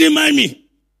guy didn't mind me.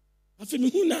 I said,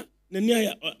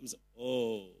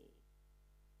 oh.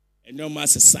 And no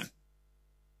master son.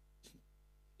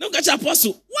 Now catch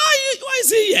Apostle. Why is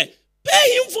he here?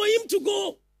 Pay him for him to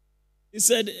go. He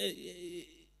said,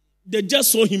 they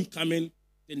just saw him coming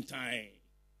in time.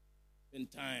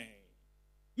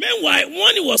 Meanwhile,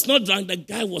 when he was not drunk, the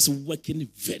guy was working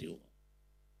very well.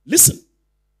 Listen,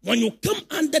 when you come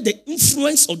under the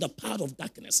influence of the power of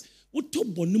darkness,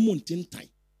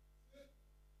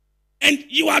 and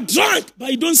you are drunk,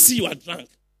 but you don't see you are drunk.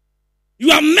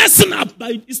 You are messing up,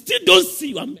 but you still don't see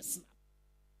you are messing up.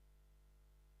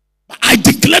 But I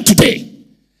declare today,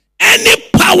 any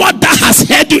power that has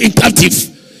held you in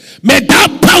captive, may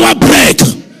that power break.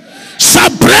 Shall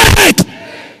break.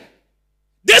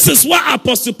 This is why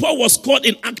Apostle Paul was called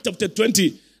in Acts chapter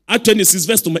 20, Act 26,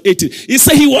 verse number 18. He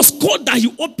said he was called that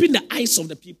he opened the eyes of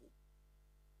the people.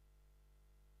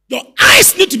 Your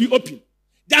eyes need to be open.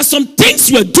 There are some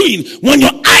things you are doing. When your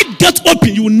eye gets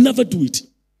open, you will never do it.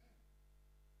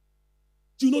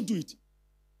 Do not do it.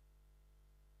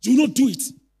 Do not do it.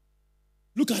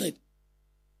 Look at it.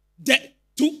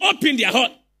 To open their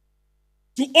heart.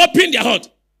 To open their heart.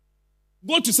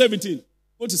 Go to 17.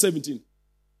 Go to 17.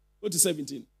 Go to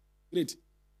 17. Great.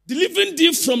 Delivering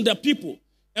thee from the people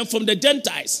and from the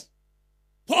Gentiles.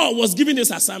 Paul was given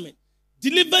this assignment.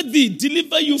 Deliver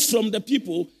you from the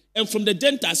people and from the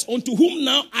Gentiles, unto whom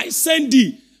now I send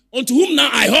thee, unto whom now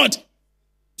I heard.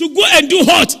 To go and do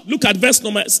what? Look at verse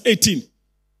number 18.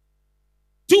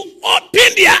 To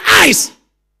open their eyes.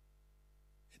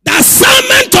 The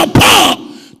assignment of Paul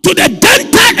to the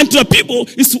Gentiles and to the people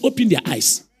is to open their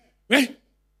eyes. Right?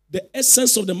 The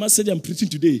essence of the message I'm preaching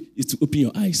today is to open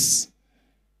your eyes.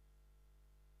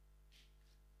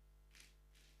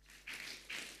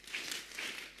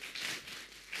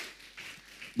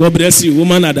 God bless you,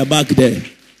 woman at the back there.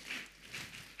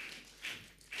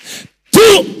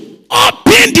 To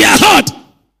open their heart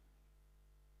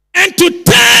and to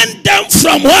turn them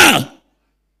from where?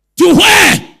 To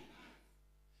where?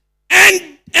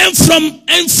 And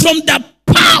from the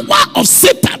power of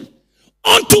Satan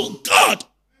unto God.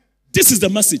 This is the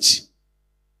message.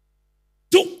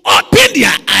 To open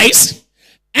their eyes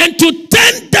and to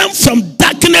turn them from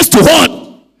darkness to what?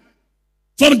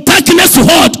 From darkness to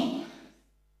what?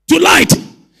 To light.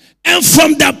 And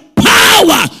from the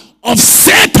power of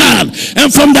Satan.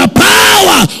 And from the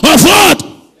power of what?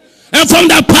 And from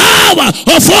the power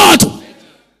of what?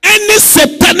 Any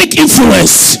satanic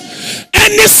influence.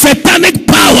 Any satanic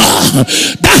power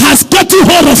that has gotten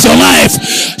hold of your life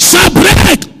shall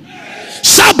break.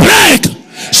 Shall break.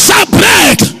 Shall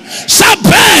break. Shall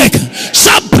break.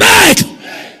 Shall break.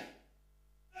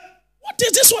 What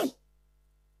is this one?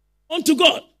 Unto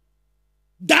God,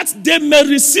 that they may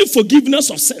receive forgiveness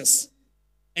of sins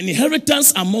and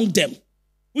inheritance among them,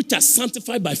 which are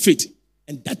sanctified by faith,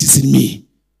 and that is in me.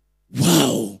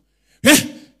 Wow.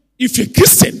 If you're a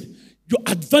Christian, your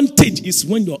advantage is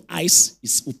when your eyes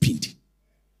is opened.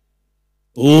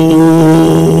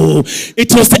 Oh,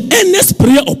 it was the earnest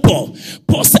prayer of Paul.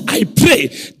 Paul said, I pray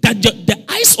that the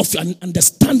eyes of your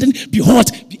understanding be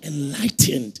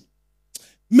enlightened.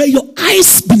 May your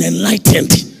eyes be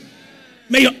enlightened.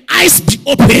 May your eyes be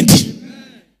opened.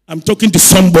 I'm talking to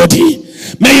somebody.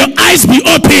 May your eyes be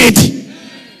opened.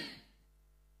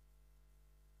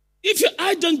 If your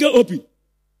eyes don't get open,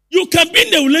 you can be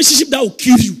in a relationship that will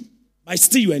kill you, but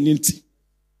still you are empty.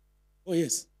 Oh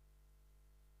yes.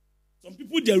 Some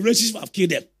people, their relationship have killed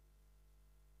them.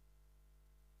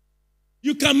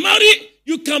 You can marry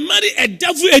a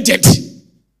devil agent.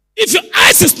 If your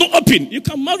eyes is not open, you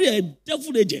can marry a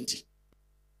devil agent.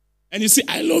 And you say,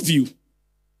 I love you.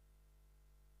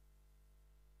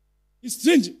 It's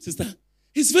strange, sister.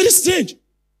 It's very strange.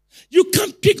 You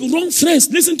can't pick wrong friends.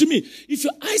 Listen to me. If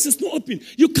your eyes is not open,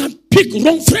 you can pick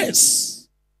wrong friends.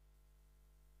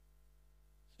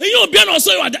 And you'll be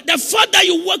also the fact that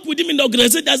you work with him in the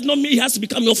organization does not mean he has to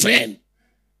become your friend.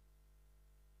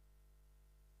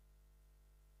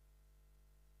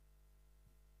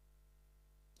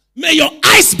 May your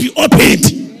eyes be opened.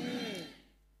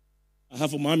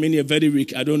 Half of my many are very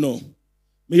weak. I don't know.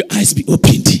 May your eyes be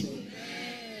opened.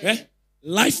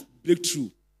 Life breakthrough,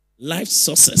 life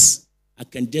success. I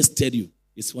can just tell you,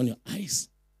 it's when your eyes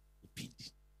opened.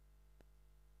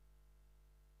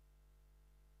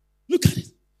 Look at it.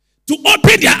 To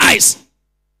open their eyes.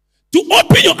 To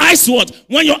open your eyes, what?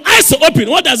 When your eyes are open,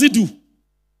 what does it do?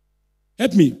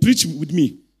 Help me, preach with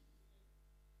me.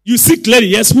 You see clearly,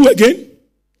 yes. Who again?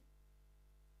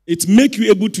 It makes you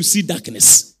able to see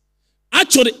darkness.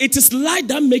 Actually, it is light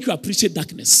that makes you appreciate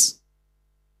darkness.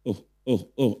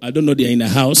 Oh, I don't know they're in the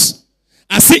house.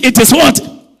 I see it is what?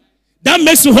 That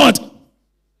makes you what?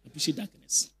 Appreciate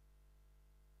darkness.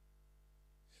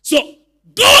 So,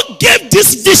 God gave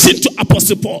this vision to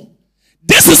Apostle Paul.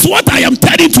 This is what I am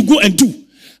telling you to go and do.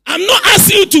 I'm not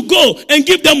asking you to go and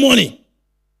give them money.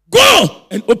 Go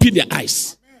and open their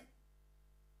eyes.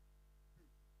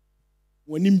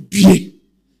 When in be,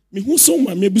 me who saw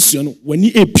my mebusiano when he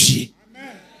appear.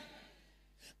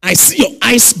 I see your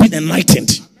eyes being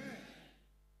enlightened.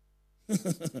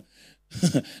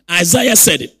 Isaiah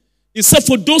said it. He said,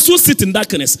 for those who sit in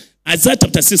darkness, Isaiah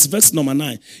chapter 6, verse number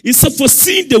 9. He said, for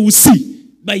seeing they will see,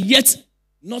 but yet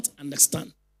not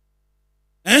understand.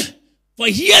 For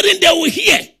hearing they will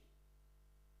hear,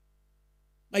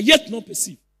 but yet not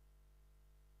perceive.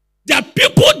 There are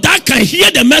people that can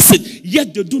hear the message,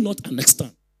 yet they do not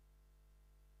understand.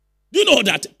 Do you know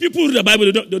that? People read the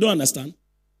Bible, they don't understand.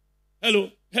 Hello,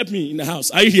 help me in the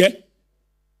house. Are you here?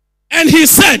 And he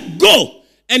said, go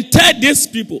and tell these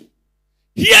people,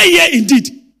 hear ye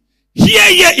indeed,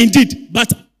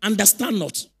 but understand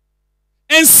not.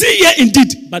 And see ye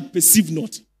indeed, but perceive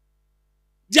not.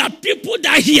 There are people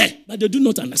that hear, but they do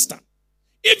not understand.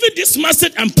 Even this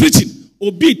message I'm preaching,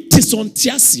 obi tison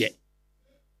tiasye.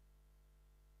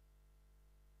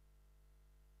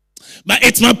 But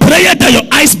it's my prayer that your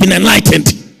eyes been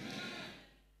enlightened.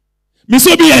 Miss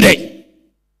Obi yede.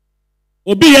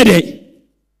 Obi yede.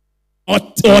 Or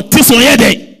tison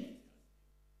yede.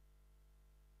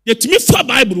 Yet me fa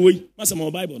Bible way. Masa my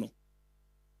Bible no.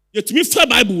 Yet me fa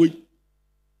Bible way.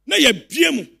 Na ye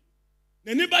biemu.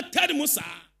 Na never tell Musa.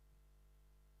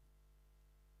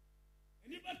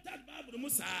 Never tell Bible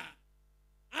Musa.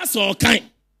 Aso kind.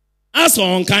 Aso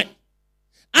on kind.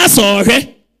 Aso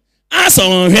he. Aso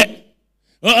on he.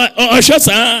 Or shots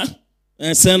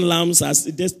and send lambs as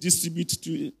they distribute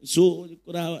to so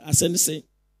I send say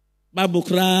Bible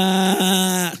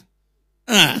cry.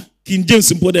 King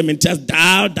James put them in just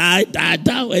die. I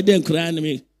didn't cry to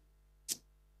me.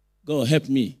 God help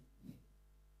me.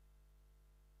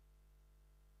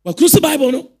 But close the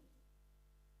Bible, no?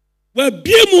 Well,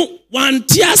 Biemu one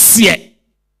tiasie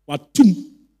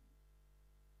watum.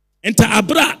 Enter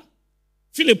Abra,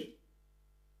 Philip,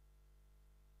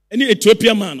 any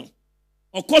Ethiopian man,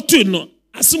 or Kotu no.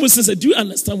 As someone says, do you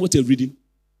understand what you're reading?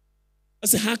 I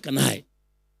say, how can I?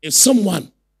 If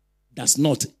someone does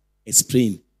not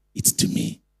explain it to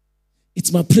me,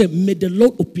 it's my prayer. May the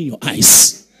Lord open your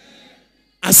eyes.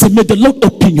 I say, may the Lord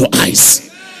open your eyes.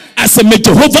 I say, may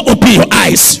Jehovah open your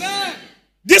eyes.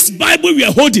 This Bible we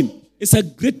are holding is our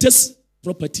greatest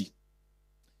property.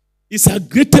 It's our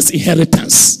greatest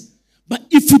inheritance. But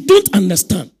if you don't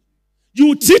understand,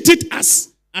 you treat it as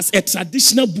a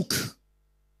traditional book.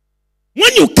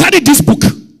 When you carry this book,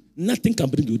 nothing can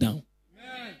bring you down.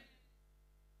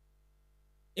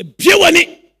 A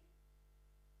bewani.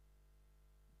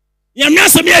 Yamya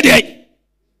samia de.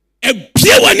 A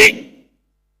bewani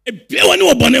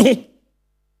obone ho.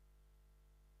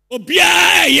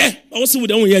 Obia ye, but also we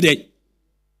don't hear that.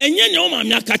 And yen your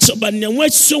mamma catch up, but then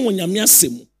what show when Yamia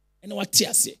Semu and what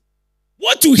tears.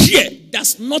 What you hear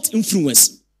does not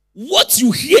influence. What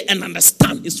you hear and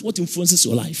understand is what influences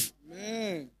your life.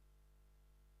 Amen.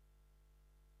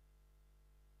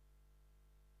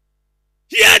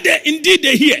 Hear they indeed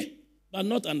they hear, but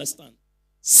not understand.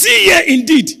 See ye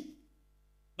indeed,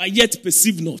 but yet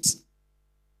perceive not.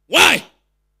 Why?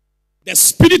 The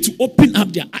spirit to open up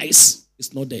their eyes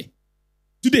is not there.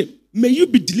 Today, may you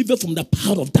be delivered from the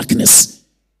power of darkness.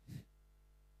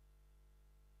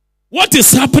 What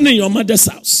is happening in your mother's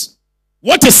house?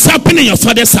 What is happening in your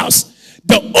father's house?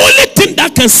 The only thing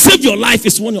that can save your life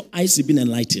is when your eyes have been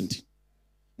enlightened.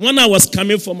 When I was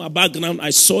coming from a background, I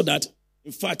saw that,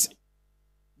 in fact,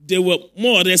 they were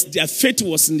more or less, their faith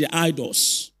was in the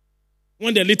idols.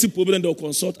 When they're little problem, they'll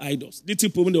consult idols. Little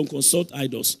problem, they'll consult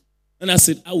idols. And I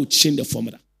said, I will change the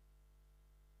formula.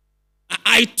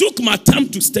 I took my time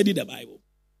to study the Bible.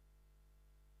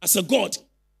 I said, God,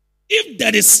 if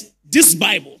there is this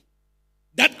Bible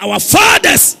that our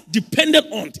fathers depended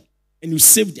on and you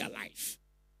saved their life.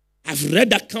 I've read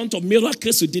the account of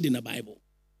miracles you did in the Bible.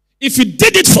 If you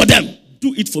did it for them,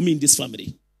 do it for me in this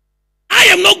family. I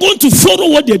am not going to follow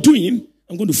what they're doing.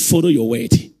 I'm going to follow your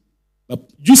word. But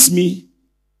use me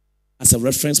as a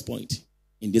reference point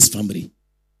in this family.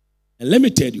 And let me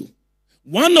tell you,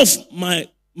 one of my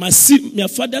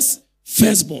father's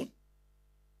firstborn,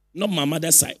 not my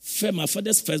mother's side, my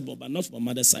father's firstborn, but not my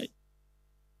mother's side,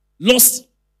 lost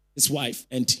his wife,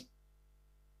 and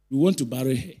we want to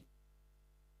bury her.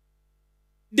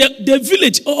 The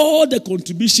village, all the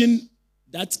contribution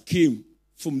that came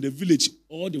from the village,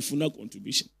 all the funeral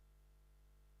contribution,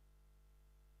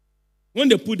 when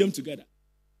they put them together,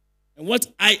 and what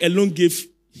I alone gave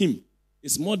him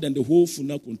is more than the whole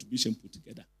funeral contribution put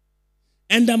together.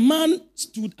 And the man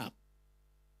stood up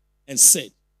and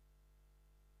said,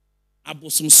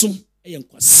 Abosomsom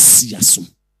eyenkwasiasum.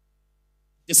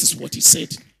 This is what he said.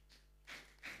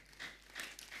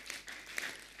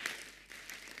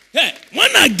 Hey,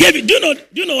 when I gave it,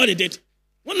 do you know what he did?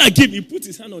 When I gave, he put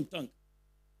his hand on tongue,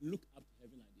 looked up to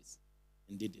heaven like this,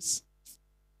 and did this.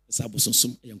 That's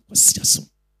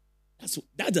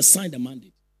the sign the man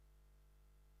did.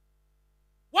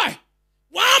 Why?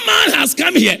 One man has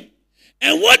come here,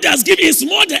 and what does give is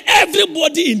more than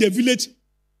everybody in the village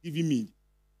giving me.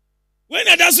 When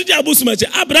I does Abusumache,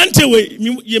 Abrante we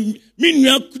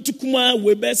Kutukuma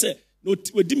we best no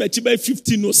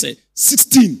 15 no say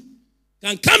 16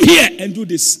 can come here and do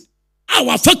this.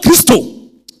 Our for Christo.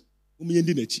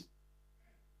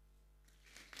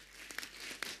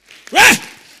 Right?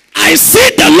 I see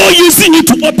the Lord using you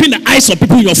to open the eyes of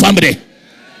people in your family.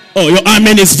 Oh, your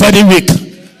amen is very weak.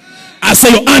 I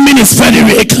say your amen is very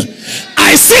weak.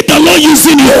 I see the Lord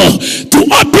using you to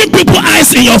open people's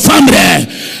eyes in your family,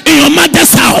 in your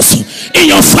mother's house, in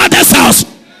your father's house.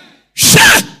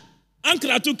 Sure.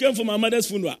 Uncle Atu came for my mother's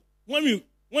funeral. When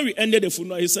we ended the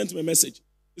funeral, he sent me a message.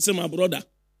 He said, my brother,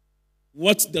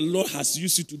 what the Lord has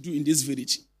used you to do in this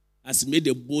village has made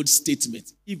a bold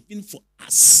statement, even for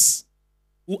us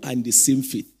who are in the same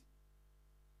faith.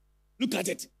 Look at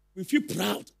it. We feel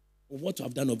proud of what you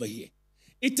have done over here.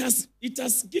 It has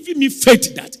given me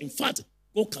faith that, in fact,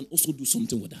 God can also do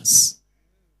something with us.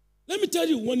 Let me tell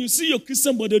you, when you see your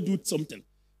Christian brother do something,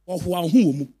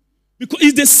 because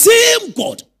it's the same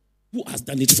God who has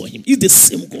done it for him. It's the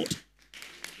same God.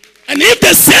 And if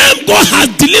the same God has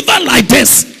delivered like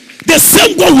this, the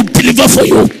same God will deliver for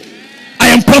you. I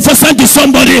am prophesying to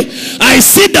somebody. I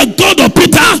see the God of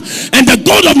Peter and the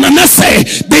God of Manasseh.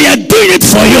 They are doing it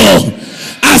for you.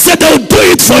 I said they will do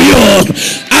it for you.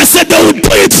 I said they will do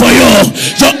it for you.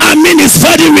 Your amen is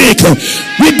very weak.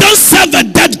 We don't serve a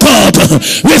dead God.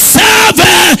 We serve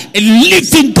a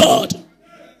living God.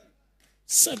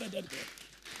 Serve a dead God.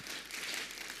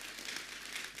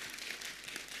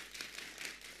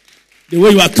 The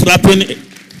way you are clapping,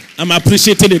 I'm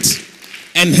appreciating it.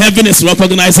 And heaven is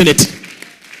recognizing it.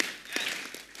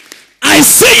 I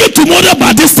see you tomorrow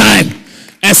by this time.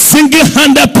 A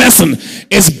single-handed person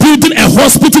is building a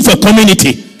hospital for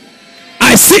community.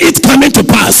 I see it coming to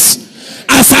pass.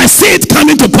 As I see it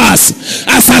coming to pass.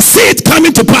 As I see it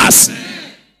coming to pass.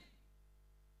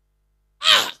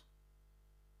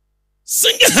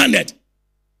 Single-handed.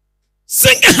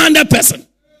 Single-handed person.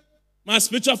 My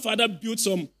spiritual father built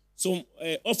some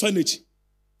orphanage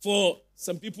for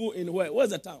some people in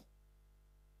where's the town?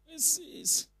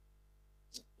 It's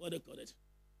what do you call it?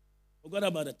 Forgot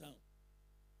about the town.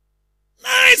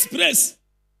 Nice place.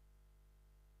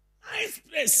 Nice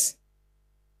place.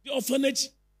 The orphanage,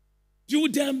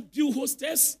 build them, build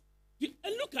hostels.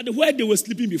 And look at where they were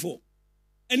sleeping before.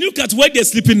 And look at where they're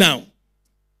sleeping now.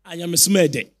 I am a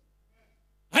smede.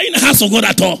 I in the house of God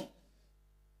at all.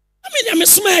 I mean, I'm a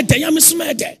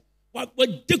smede. What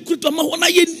they could do,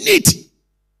 you need.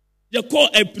 They call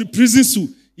a prison zoo.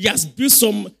 He has built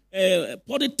some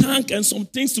potty tank and some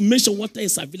things to make sure water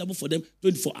is available for them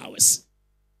 24 hours.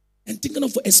 And thinking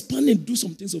of expanding, do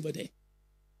some things over there.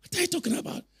 What are you talking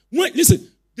about? Listen,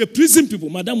 the prison people,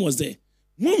 Madam was there.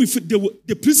 When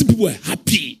the prison people were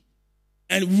happy,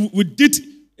 and we did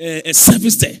a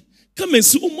service there. Come and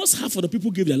see, almost half of the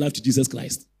people gave their life to Jesus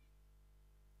Christ.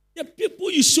 The people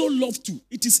you show love to,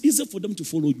 it is easy for them to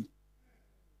follow you.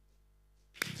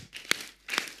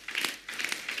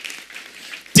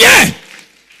 Yeah,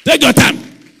 take your time.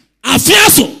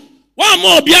 Afiaso,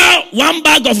 one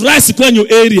bag of rice in your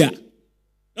area.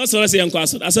 That's what I say. I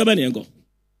said, "One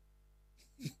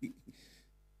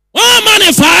man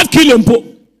in 5 kilo."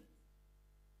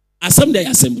 Asem there,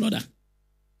 asem brother.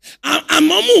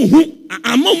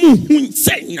 Amamu hu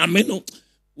say nyameno.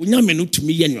 Unyameno to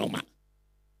me yenyoma.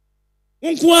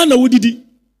 Unkwa na wudidi.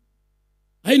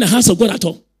 Are in the house of God at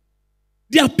all?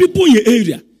 There are people in your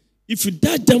area. If you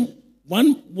dash them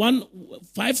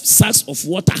 5 sacks of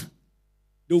water,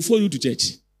 they will follow you to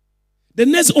church. The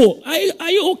next, oh, are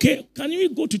you okay? Can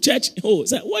you go to church? Oh,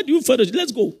 say, what do you follow?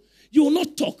 Let's go. You will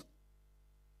not talk.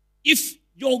 If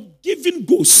your giving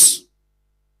goes,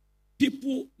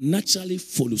 people naturally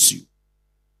follows you.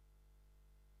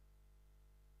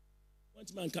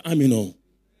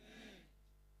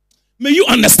 May you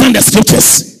understand the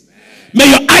scriptures. May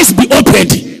your eyes be opened.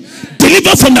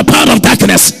 Deliver from the power of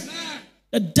darkness.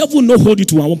 The devil no hold you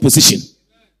to one position.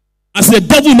 As the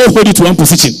devil no hold you to one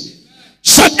position.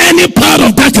 Shut any power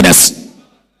of darkness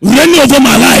reigning over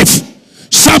my life.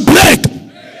 Shall break.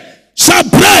 Shall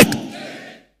break.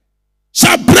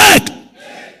 Shall break.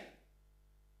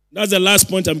 That's the last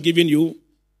point I'm giving you.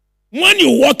 When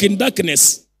you walk in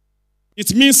darkness,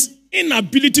 it means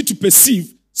inability to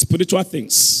perceive spiritual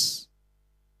things.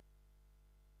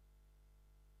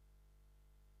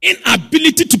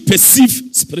 Inability to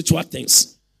perceive spiritual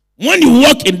things. When you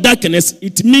walk in darkness,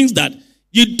 it means that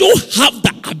you don't have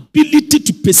the ability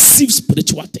to perceive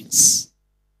spiritual things.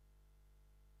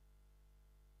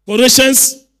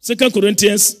 Colossians, 2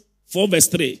 Corinthians 4 verse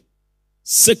 3.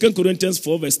 2 Corinthians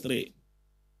 4 verse 3.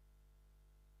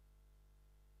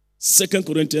 2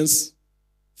 Corinthians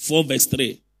 4 verse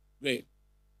 3. Right.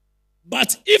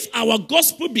 But if our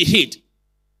gospel be hid,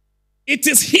 it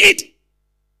is hid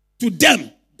to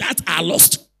them that are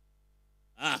lost.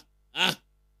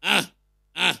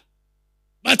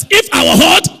 But if our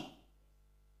heart,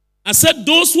 I said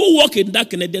those who walk in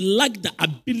darkness, they lack the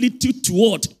ability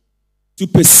to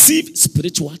perceive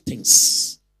spiritual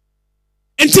things.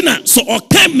 Entina so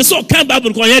okan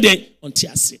Bible ko yede on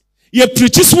tiase. Ye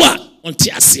preach so on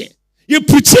tiase. Ye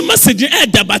preach message e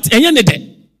but enye ne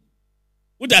de.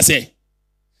 What does say?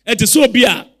 Et so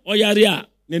bia oyare a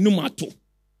nenum ato.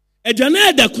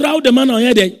 Edwane the crowd the man on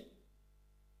yede.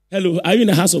 Hello, are you in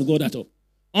the house of God at all?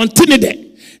 Until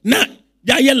de. Na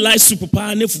ya life super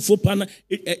pa ne fufu pa na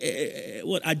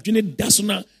what adwene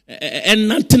dasona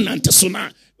nante so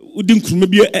na udin kuruma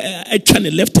bi atwa ne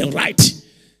left and right.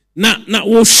 Na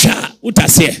wo sha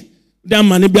utase. Da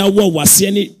man bi awo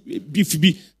wase ne beef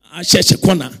bi a sheshe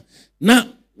corner. Na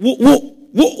wo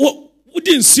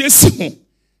udin suesi ho.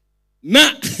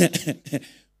 Na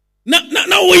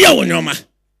wo ya wonyoma.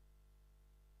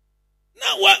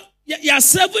 Na wa ya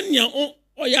 7 year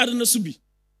o yare no so bi.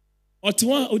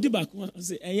 Otiwa odi baako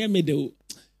say enye me de o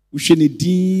hwe ne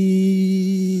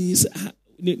din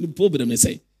ne problem ne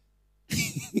say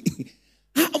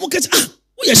o mo catch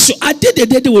wo ye sure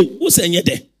ade we wo say enye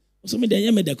de so me de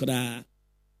enye me de kra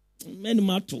men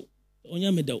mato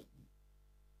onye me de.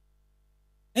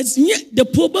 As the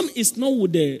problem is not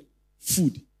with the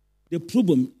food, the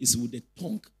problem is with the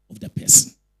tongue of the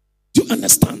person. Do you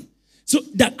understand? So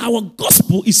that our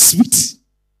gospel is sweet,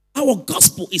 our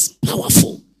gospel is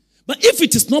powerful. But if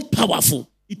it is not powerful,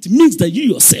 it means that you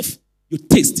yourself, your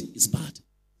taste is bad.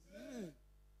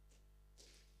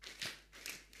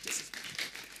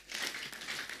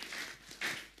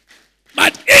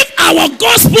 But if our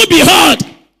gospel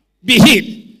be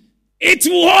hid, it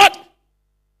will what?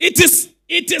 It is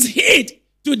hid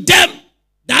to them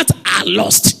that are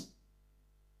lost.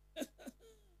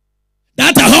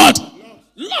 That are what?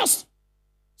 Lost.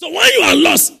 So when you are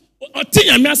lost,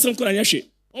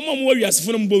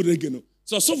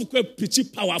 so preach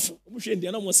powerful. What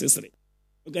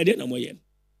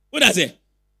does it?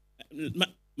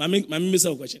 My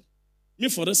question. Me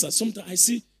for instance, sometimes I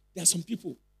see there are some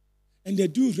people and they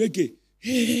do reggae.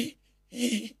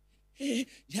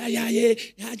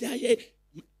 Yeah.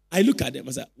 I look at them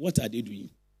and say, what are they doing?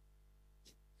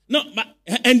 No, but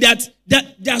and that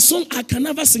their song, I can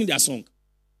never sing their song.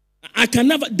 I can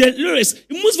never. The lyrics,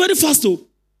 it moves very fast, though.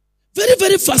 Very,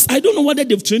 very fast. I don't know whether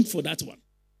they've trained for that one.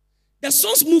 The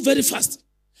songs move very fast.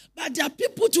 But there are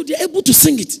people to be able to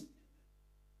sing it.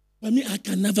 But me, I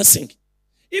can never sing.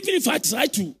 Even if I try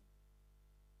to,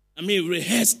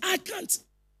 rehearse, I can't.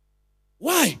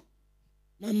 Why?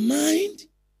 My mind,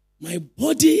 my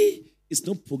body is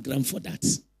not programmed for that.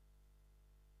 Do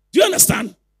you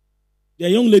understand? The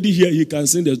young lady here, he can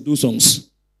sing those songs.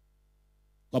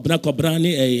 What they call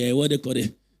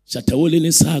it?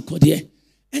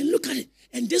 And look at it.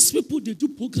 And these people, they do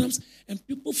programs and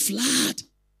people flood.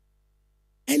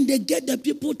 And they get the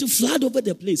people to flood over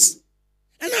the place.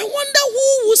 And I wonder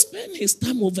who will spend his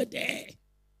time over there.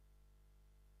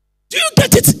 Do you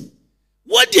get it?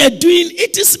 What they are doing,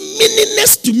 it is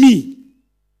meaningless to me.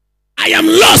 I am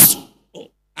lost.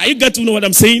 Oh, are you getting to know what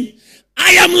I'm saying?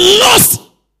 I am lost.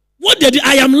 What they do,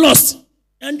 I am lost.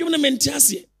 And you want to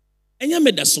say, and you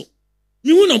made that so.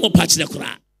 You want to patch the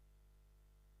crowd.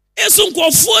 Esun ko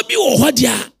fo bi wo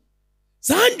hodia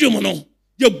san dwom no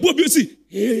ye bobi si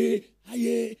hey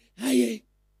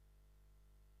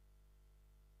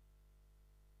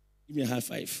Give me a high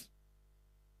five.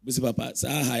 Busy Papa,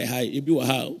 say hi. You be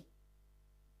how?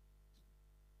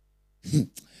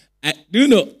 Do you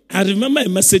know? I remember a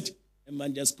message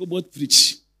Emmanuel Scobot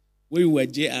preached when we were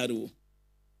JRO.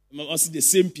 Also the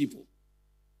same people.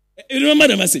 You remember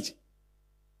the message?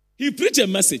 He preached a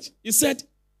message. He said,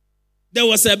 there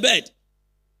was a bed.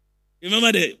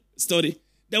 Remember the story?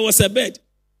 There was a bed.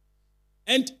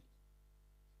 And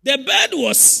the bed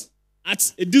was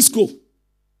at a disco.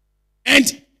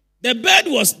 And the bed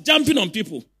was jumping on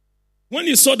people. When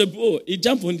he saw the boy, he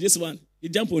jumped on this one. He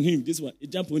jumped on him, this one. He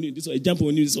jumped on him, this one. He jumped on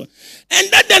him, this one. And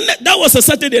that was a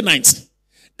Saturday night.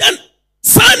 Then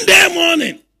Sunday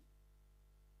morning,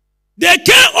 they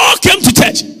all came to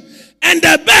church. And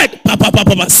the bed,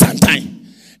 papa, sometime.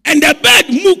 And the bed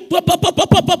moved,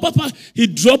 papa. He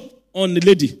dropped on the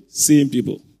lady. Same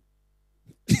people.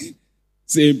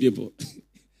 Same people.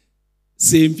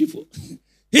 Same people.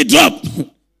 He dropped.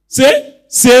 Say,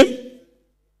 same.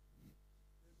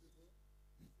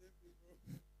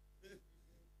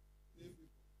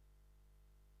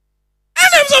 And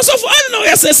I was also, I don't know,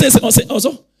 yes,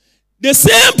 also. The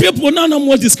same people, no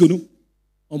more disco, no.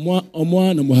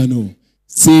 No.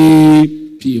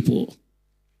 Same people.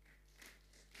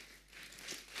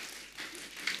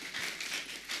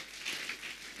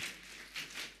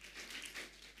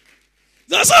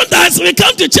 So sometimes we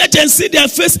come to church and see their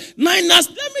face 9 hours.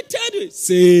 Let me tell you,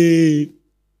 same.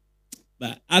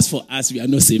 But as for us, we are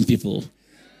not same people.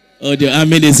 Oh, the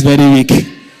amen is very weak.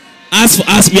 As for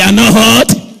us, we are not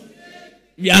hot.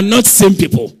 We are not same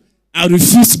people. I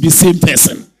refuse to be same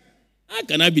person. How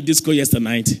can I be disco yesterday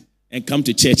night and come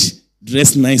to church,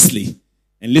 dress nicely,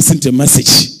 and listen to a message?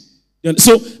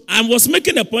 So I was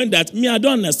making a point that I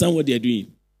don't understand what they're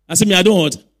doing. I said, I don't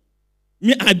what?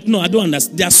 I don't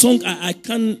understand. Their song, I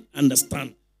can't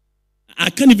understand. I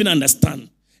can't even understand.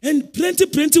 And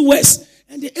plenty words.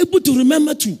 And they're able to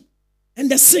remember too. And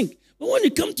they sing. But when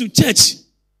you come to church,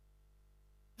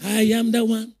 I am the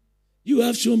one. You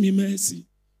have shown me mercy.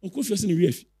 Oh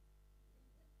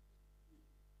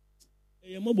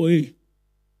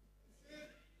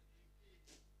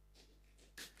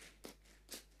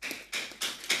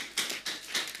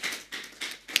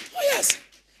yes.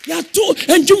 You are too,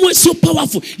 and you are so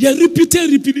powerful. You repeat.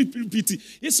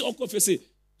 Yes, Okofe say,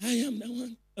 I am the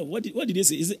one. What did he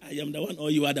say? Is it I am the one or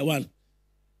you are the one?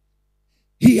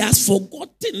 He has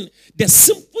forgotten the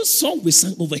simple song we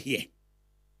sang over here.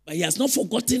 But he has not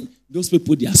forgotten those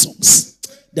people, their songs.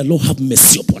 The Lord have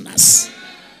mercy upon us.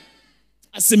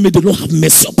 I say, may the Lord have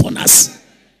mercy upon us.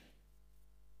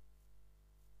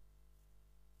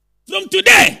 From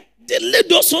today, they let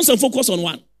those songs and focus on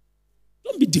one.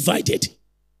 Don't be divided.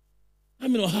 I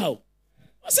mean, how?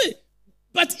 I say,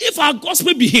 but if our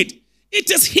gospel be hid, it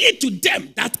is hid to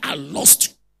them that are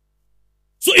lost.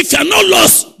 So if you are not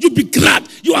lost, you be glad.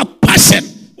 You are passionate.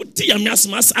 What do you mean?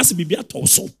 As be a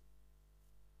torso.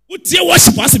 What do you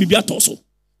worship? As be a torso.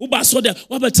 Uba so there.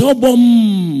 What about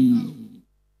bomb?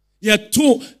 Yeah,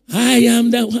 too. I am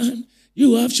the one.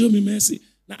 You have shown me mercy.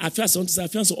 Now I feel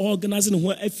so organizing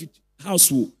one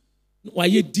household. Why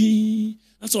you did?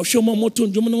 I saw show more motor.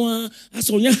 I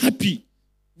saw you happy.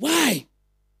 Why?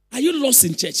 Are you lost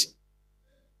in church?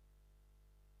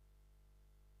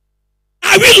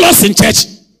 Are we lost in church?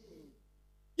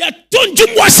 You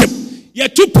don't worship. You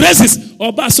two praises.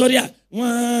 Oba sorry.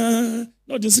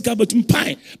 Not just about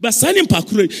pine, but signing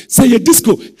pakure. Say a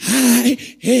disco. Hi,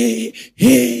 hey.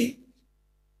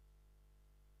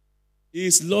 He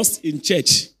is lost in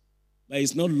church, but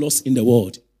he's not lost in the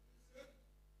world.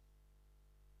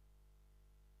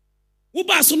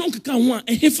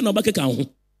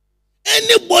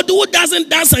 Anybody who doesn't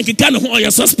dance and can or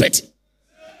you're suspect.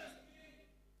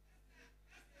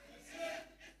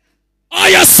 Or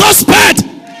you're suspect.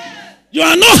 You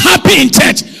are not happy in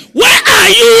church. Where are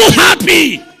you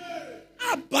happy?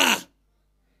 Abba.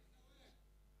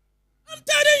 I'm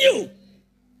telling you.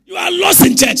 You are lost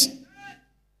in church.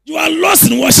 You are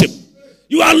lost in worship.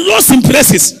 You are lost in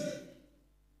praises.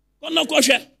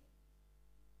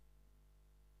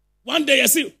 One day you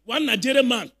see one Nigerian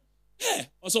man. Hey,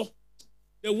 also,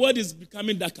 the world is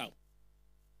becoming darker.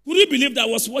 Could you believe that I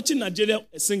was watching Nigerian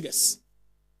singers?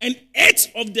 And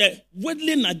 8 of the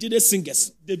worldly Nigerian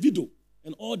singers, Davido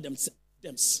and all them,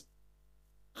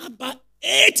 about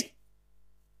 8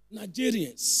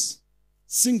 Nigerians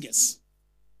singers,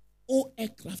 all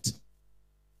aircraft,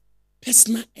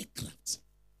 personal aircraft.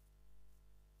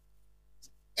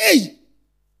 8.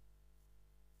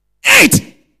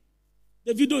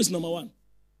 Davido is number 1.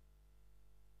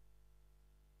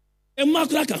 And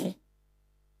Makraka,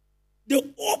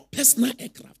 the all personal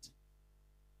aircraft.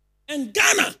 And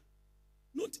Ghana,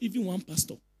 not even one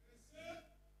pastor.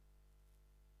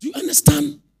 Do you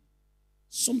understand?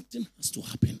 Something has to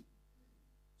happen.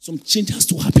 Some change has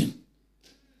to happen.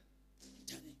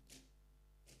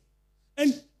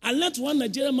 And I learned one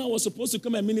Nigerian man was supposed to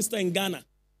come and minister in Ghana.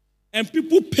 And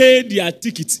people paid their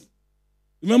ticket.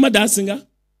 Remember that singer?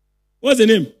 What's the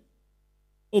name?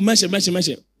 Oh, mention.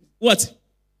 What?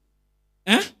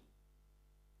 Huh?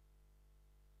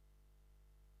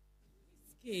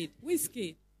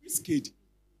 Wizkid.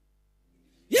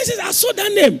 Yes, I saw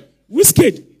that name.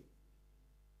 Wizkid.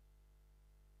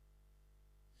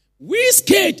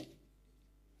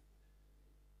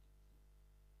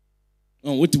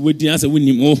 Oh, what the answer? We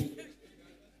need more.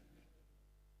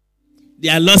 They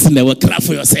are lost in the world. Clap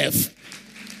for yourself.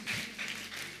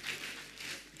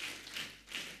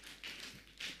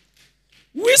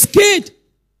 Wizkid.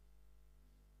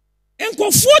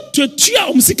 Enko for to tia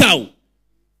umsika.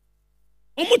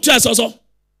 Omutua also.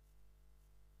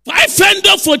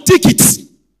 500 for tickets.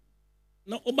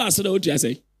 No, Oba so what you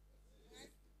say?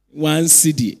 1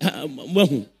 CD.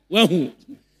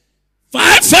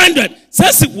 500.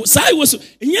 Say was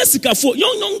Yesika for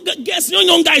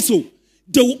young guys. So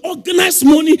they will organize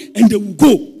money and they will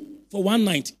go for one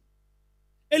night.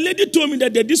 A lady told me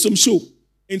that they did some show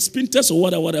in Spinters or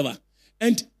whatever.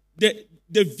 And the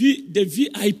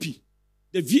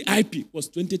VIP was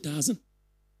 20,000.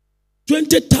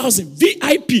 20,000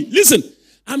 VIP. Listen,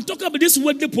 I'm talking about this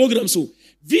weekly program. So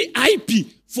VIP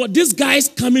for these guys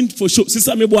coming for show.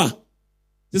 Sister Meboa.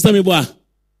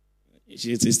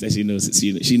 She knows.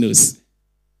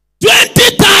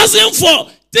 20,000 for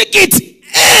tickets.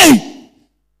 Hey,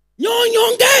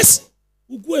 young guys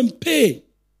who go and pay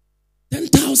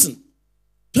 10,000,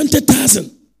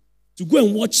 20,000 to go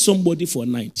and watch somebody for a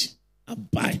night. I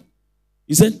buy.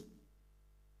 He said,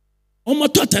 "I'm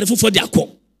not tariff for their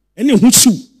call. Any who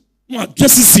shoe, no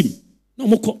dresses him, no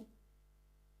more.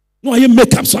 No, I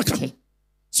makeup so I can."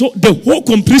 So the whole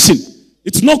completion,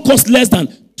 it not cost less than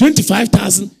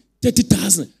 25,000,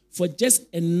 30,000 for just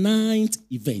a night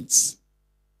event.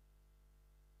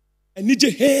 And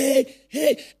DJ,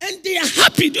 hey, and they are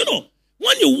happy, you know.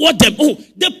 When you watch them,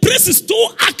 the place is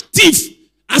so active,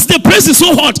 as the place is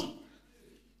so hot.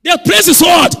 The place is so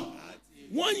hot.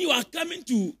 When you are coming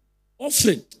to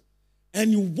offering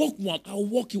and you walk one, I'll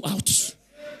walk you out.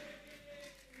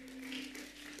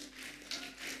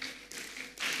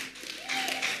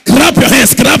 Clap your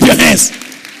hands.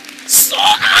 So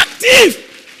active.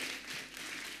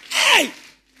 Hey,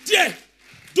 dear,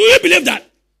 do you believe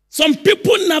that? Some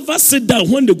people never sit down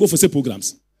when they go for say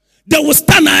programs. They will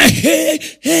stand there, hey,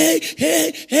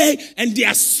 and they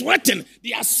are sweating.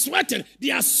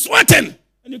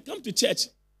 And you come to church.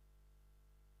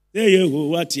 There you go,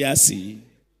 what you see.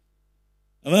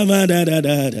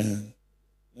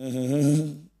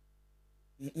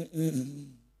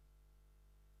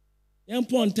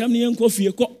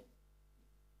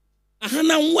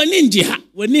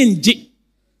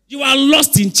 You are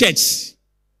lost in church.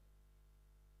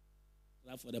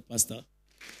 Clap for the pastor.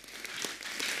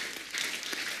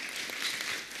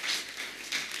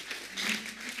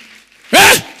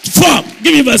 Four.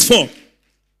 Give me verse 4.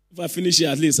 If I finish here,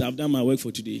 at least I've done my work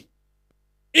for today.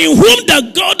 In whom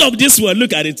the God of this world,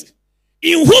 look at it.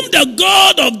 In whom the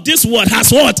God of this world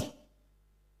has what?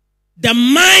 The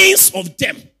minds of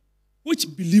them which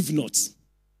believe not.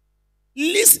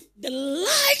 Listen, the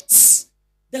lights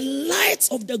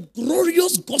of the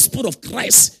glorious gospel of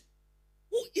Christ,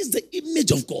 who is the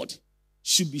image of God,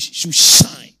 should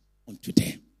shine unto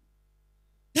them.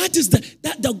 That is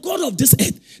the God of this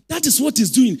earth. That is what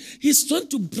he's doing. He's trying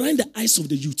to blind the eyes of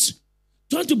the youth,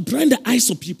 trying to blind the eyes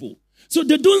of people, so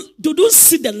they don't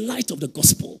see the light of the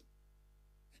gospel.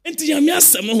 And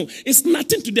it's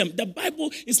nothing to them. The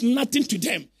Bible is nothing to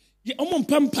them.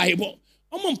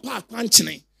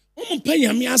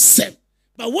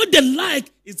 But what they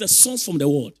like is the songs from the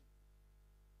world.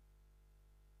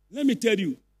 Let me tell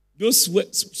you, those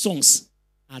songs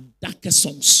are darker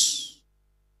songs.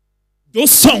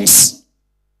 Those songs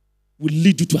will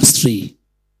lead you to astray.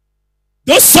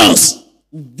 Those songs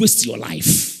will waste your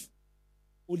life.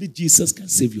 Only Jesus can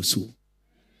save your soul.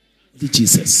 Only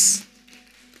Jesus.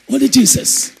 Only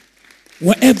Jesus.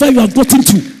 Wherever you have gotten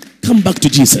to, come back to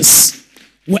Jesus.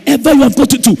 Wherever you have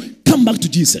gotten to, come back to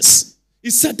Jesus. He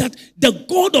said that the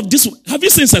God of this world, have you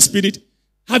seen a spirit?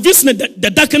 Have you seen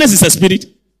the darkness is a spirit?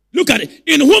 Look at it.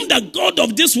 In whom the God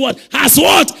of this world has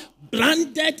what?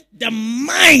 Blinded the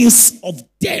minds of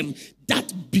them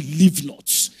that believe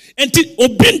not. And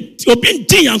obin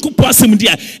yankupo asem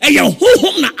dia eye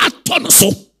honhom na ato so.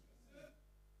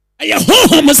 Eye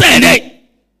honhom say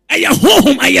eye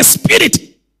honhom eye spirit.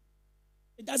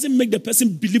 It doesn't make the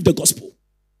person believe the gospel.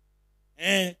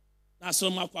 That's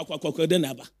all my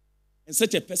and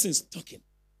such a person is talking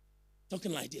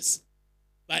like this.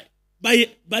 But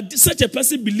such a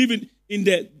person believing in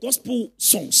the gospel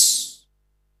songs,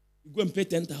 you go and pay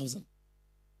 10,000.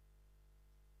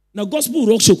 Now gospel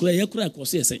rock show you could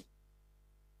say.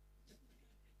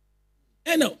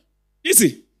 No, you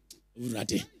see, now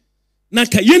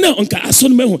Kayena on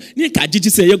Kason Meho, near Kajiji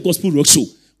say gospel rock show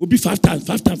will be 5 times.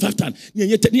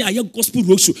 Near gospel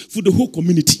rock show for the whole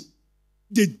community.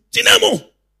 The dynamo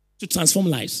to transform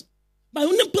lives. But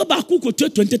when you back who could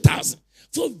 20,000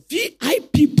 for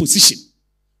VIP position,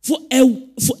 for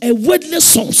a wordless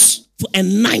songs, for a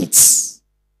night.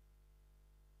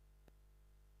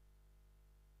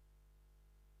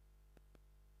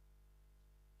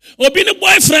 Or being a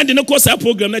boyfriend in a course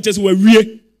program, not just where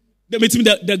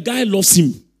the guy loves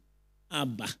him.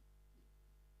 Abba.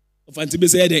 Of Antibe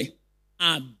said,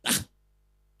 Abba.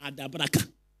 Adabraka.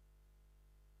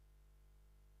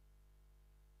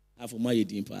 Half of my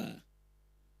dimpa.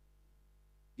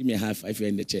 Give me a high five here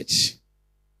in the church.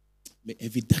 May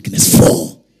every darkness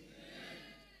fall.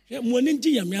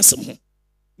 Mwaninji ya miasamo.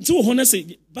 Nti ho na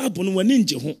se Bible no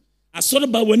waninji ho. Asoro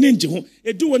ba waninji ho.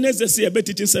 Edu woneze say a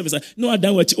teaching service. No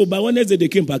adan wachi oba woneze they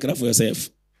came back for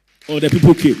yourself. Oh, the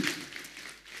people came.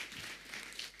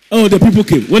 Oh, the people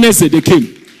came. Woneze they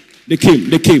came. They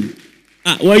came.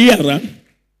 Ah, were you around?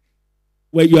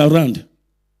 Were you around?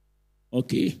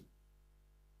 Okay.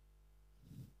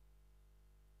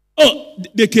 Oh,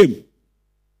 they came.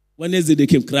 Wednesday they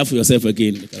came. Cry for yourself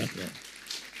again.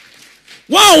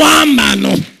 Wow,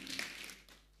 man.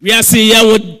 We are saying you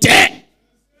would dead.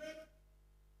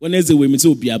 Wednesday we meet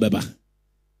be Baba.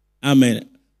 Amen.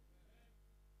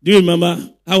 Do you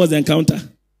remember how was the encounter?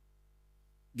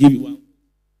 Give you one.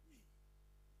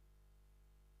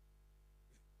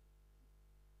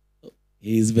 Oh,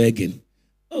 he is begging.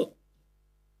 Oh,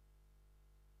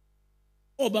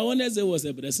 but Wednesday was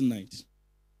a blessed night.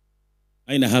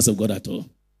 In the house of God at all.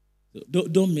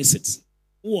 Don't miss it.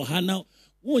 Oh, Hannah,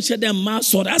 won't share them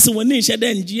mass or as when they share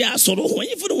them GS or when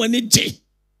you put one in J.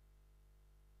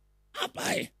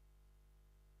 I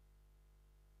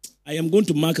am going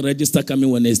to mark register coming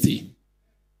Wednesday.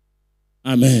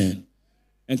 Amen.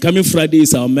 And coming Friday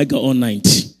is our mega all night.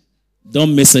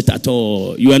 Don't miss it at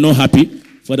all. You are not happy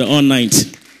for the all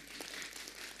night.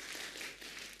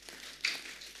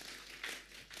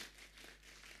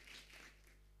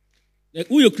 Like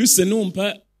who you Christian no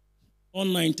mpa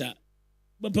online ta.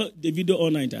 But the video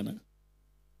online ta na.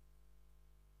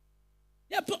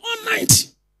 Yeah, but online.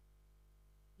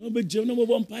 No be jam no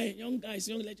more pie, young guys,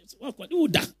 young legends. What who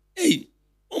da? Hey,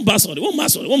 one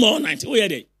more online. Who here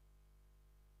dey?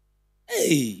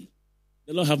 Hey,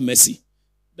 the Lord have mercy.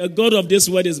 The God of this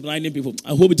world is blinding people. I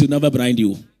hope it will never blind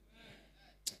you.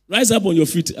 Rise up on your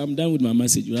feet. I'm done with my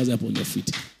message. Rise up on your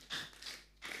feet.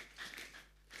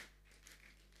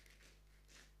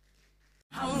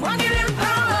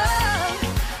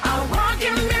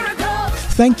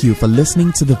 Thank you for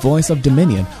listening to The Voice of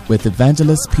Dominion with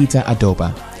Evangelist Peter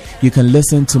Adoba. You can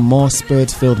listen to more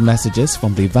spirit-filled messages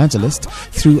from the evangelist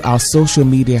through our social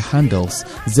media handles,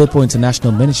 Zippo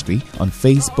International Ministry on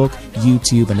Facebook,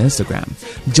 YouTube, and Instagram.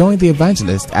 Join the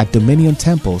evangelist at Dominion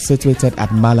Temple situated at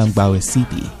Malangbawe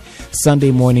CP. Sunday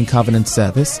morning covenant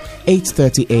service,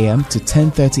 8:30 a.m. to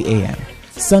 10:30 a.m.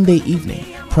 Sunday evening,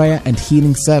 prayer and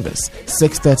healing service,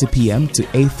 6:30 p.m. to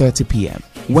 8:30 p.m.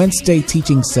 Wednesday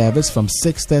teaching service from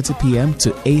 6:30 p.m. to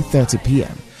 8:30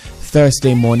 p.m.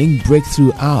 Thursday morning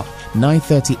breakthrough hour,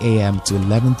 9:30 a.m. to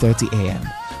 11:30 a.m.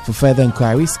 For further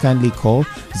inquiries, kindly call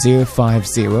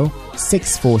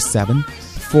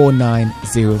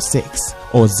 050-647-4906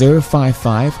 or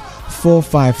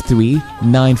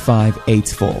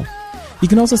 055-453-9584. You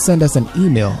can also send us an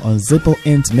email on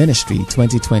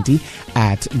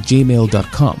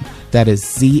zippointministry2020@gmail.com. That is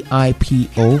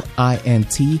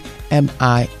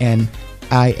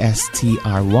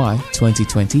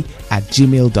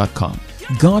ZIPOINTMINISTRY2020@gmail.com.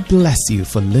 God bless you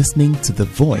for listening to The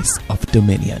Voice of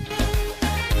Dominion.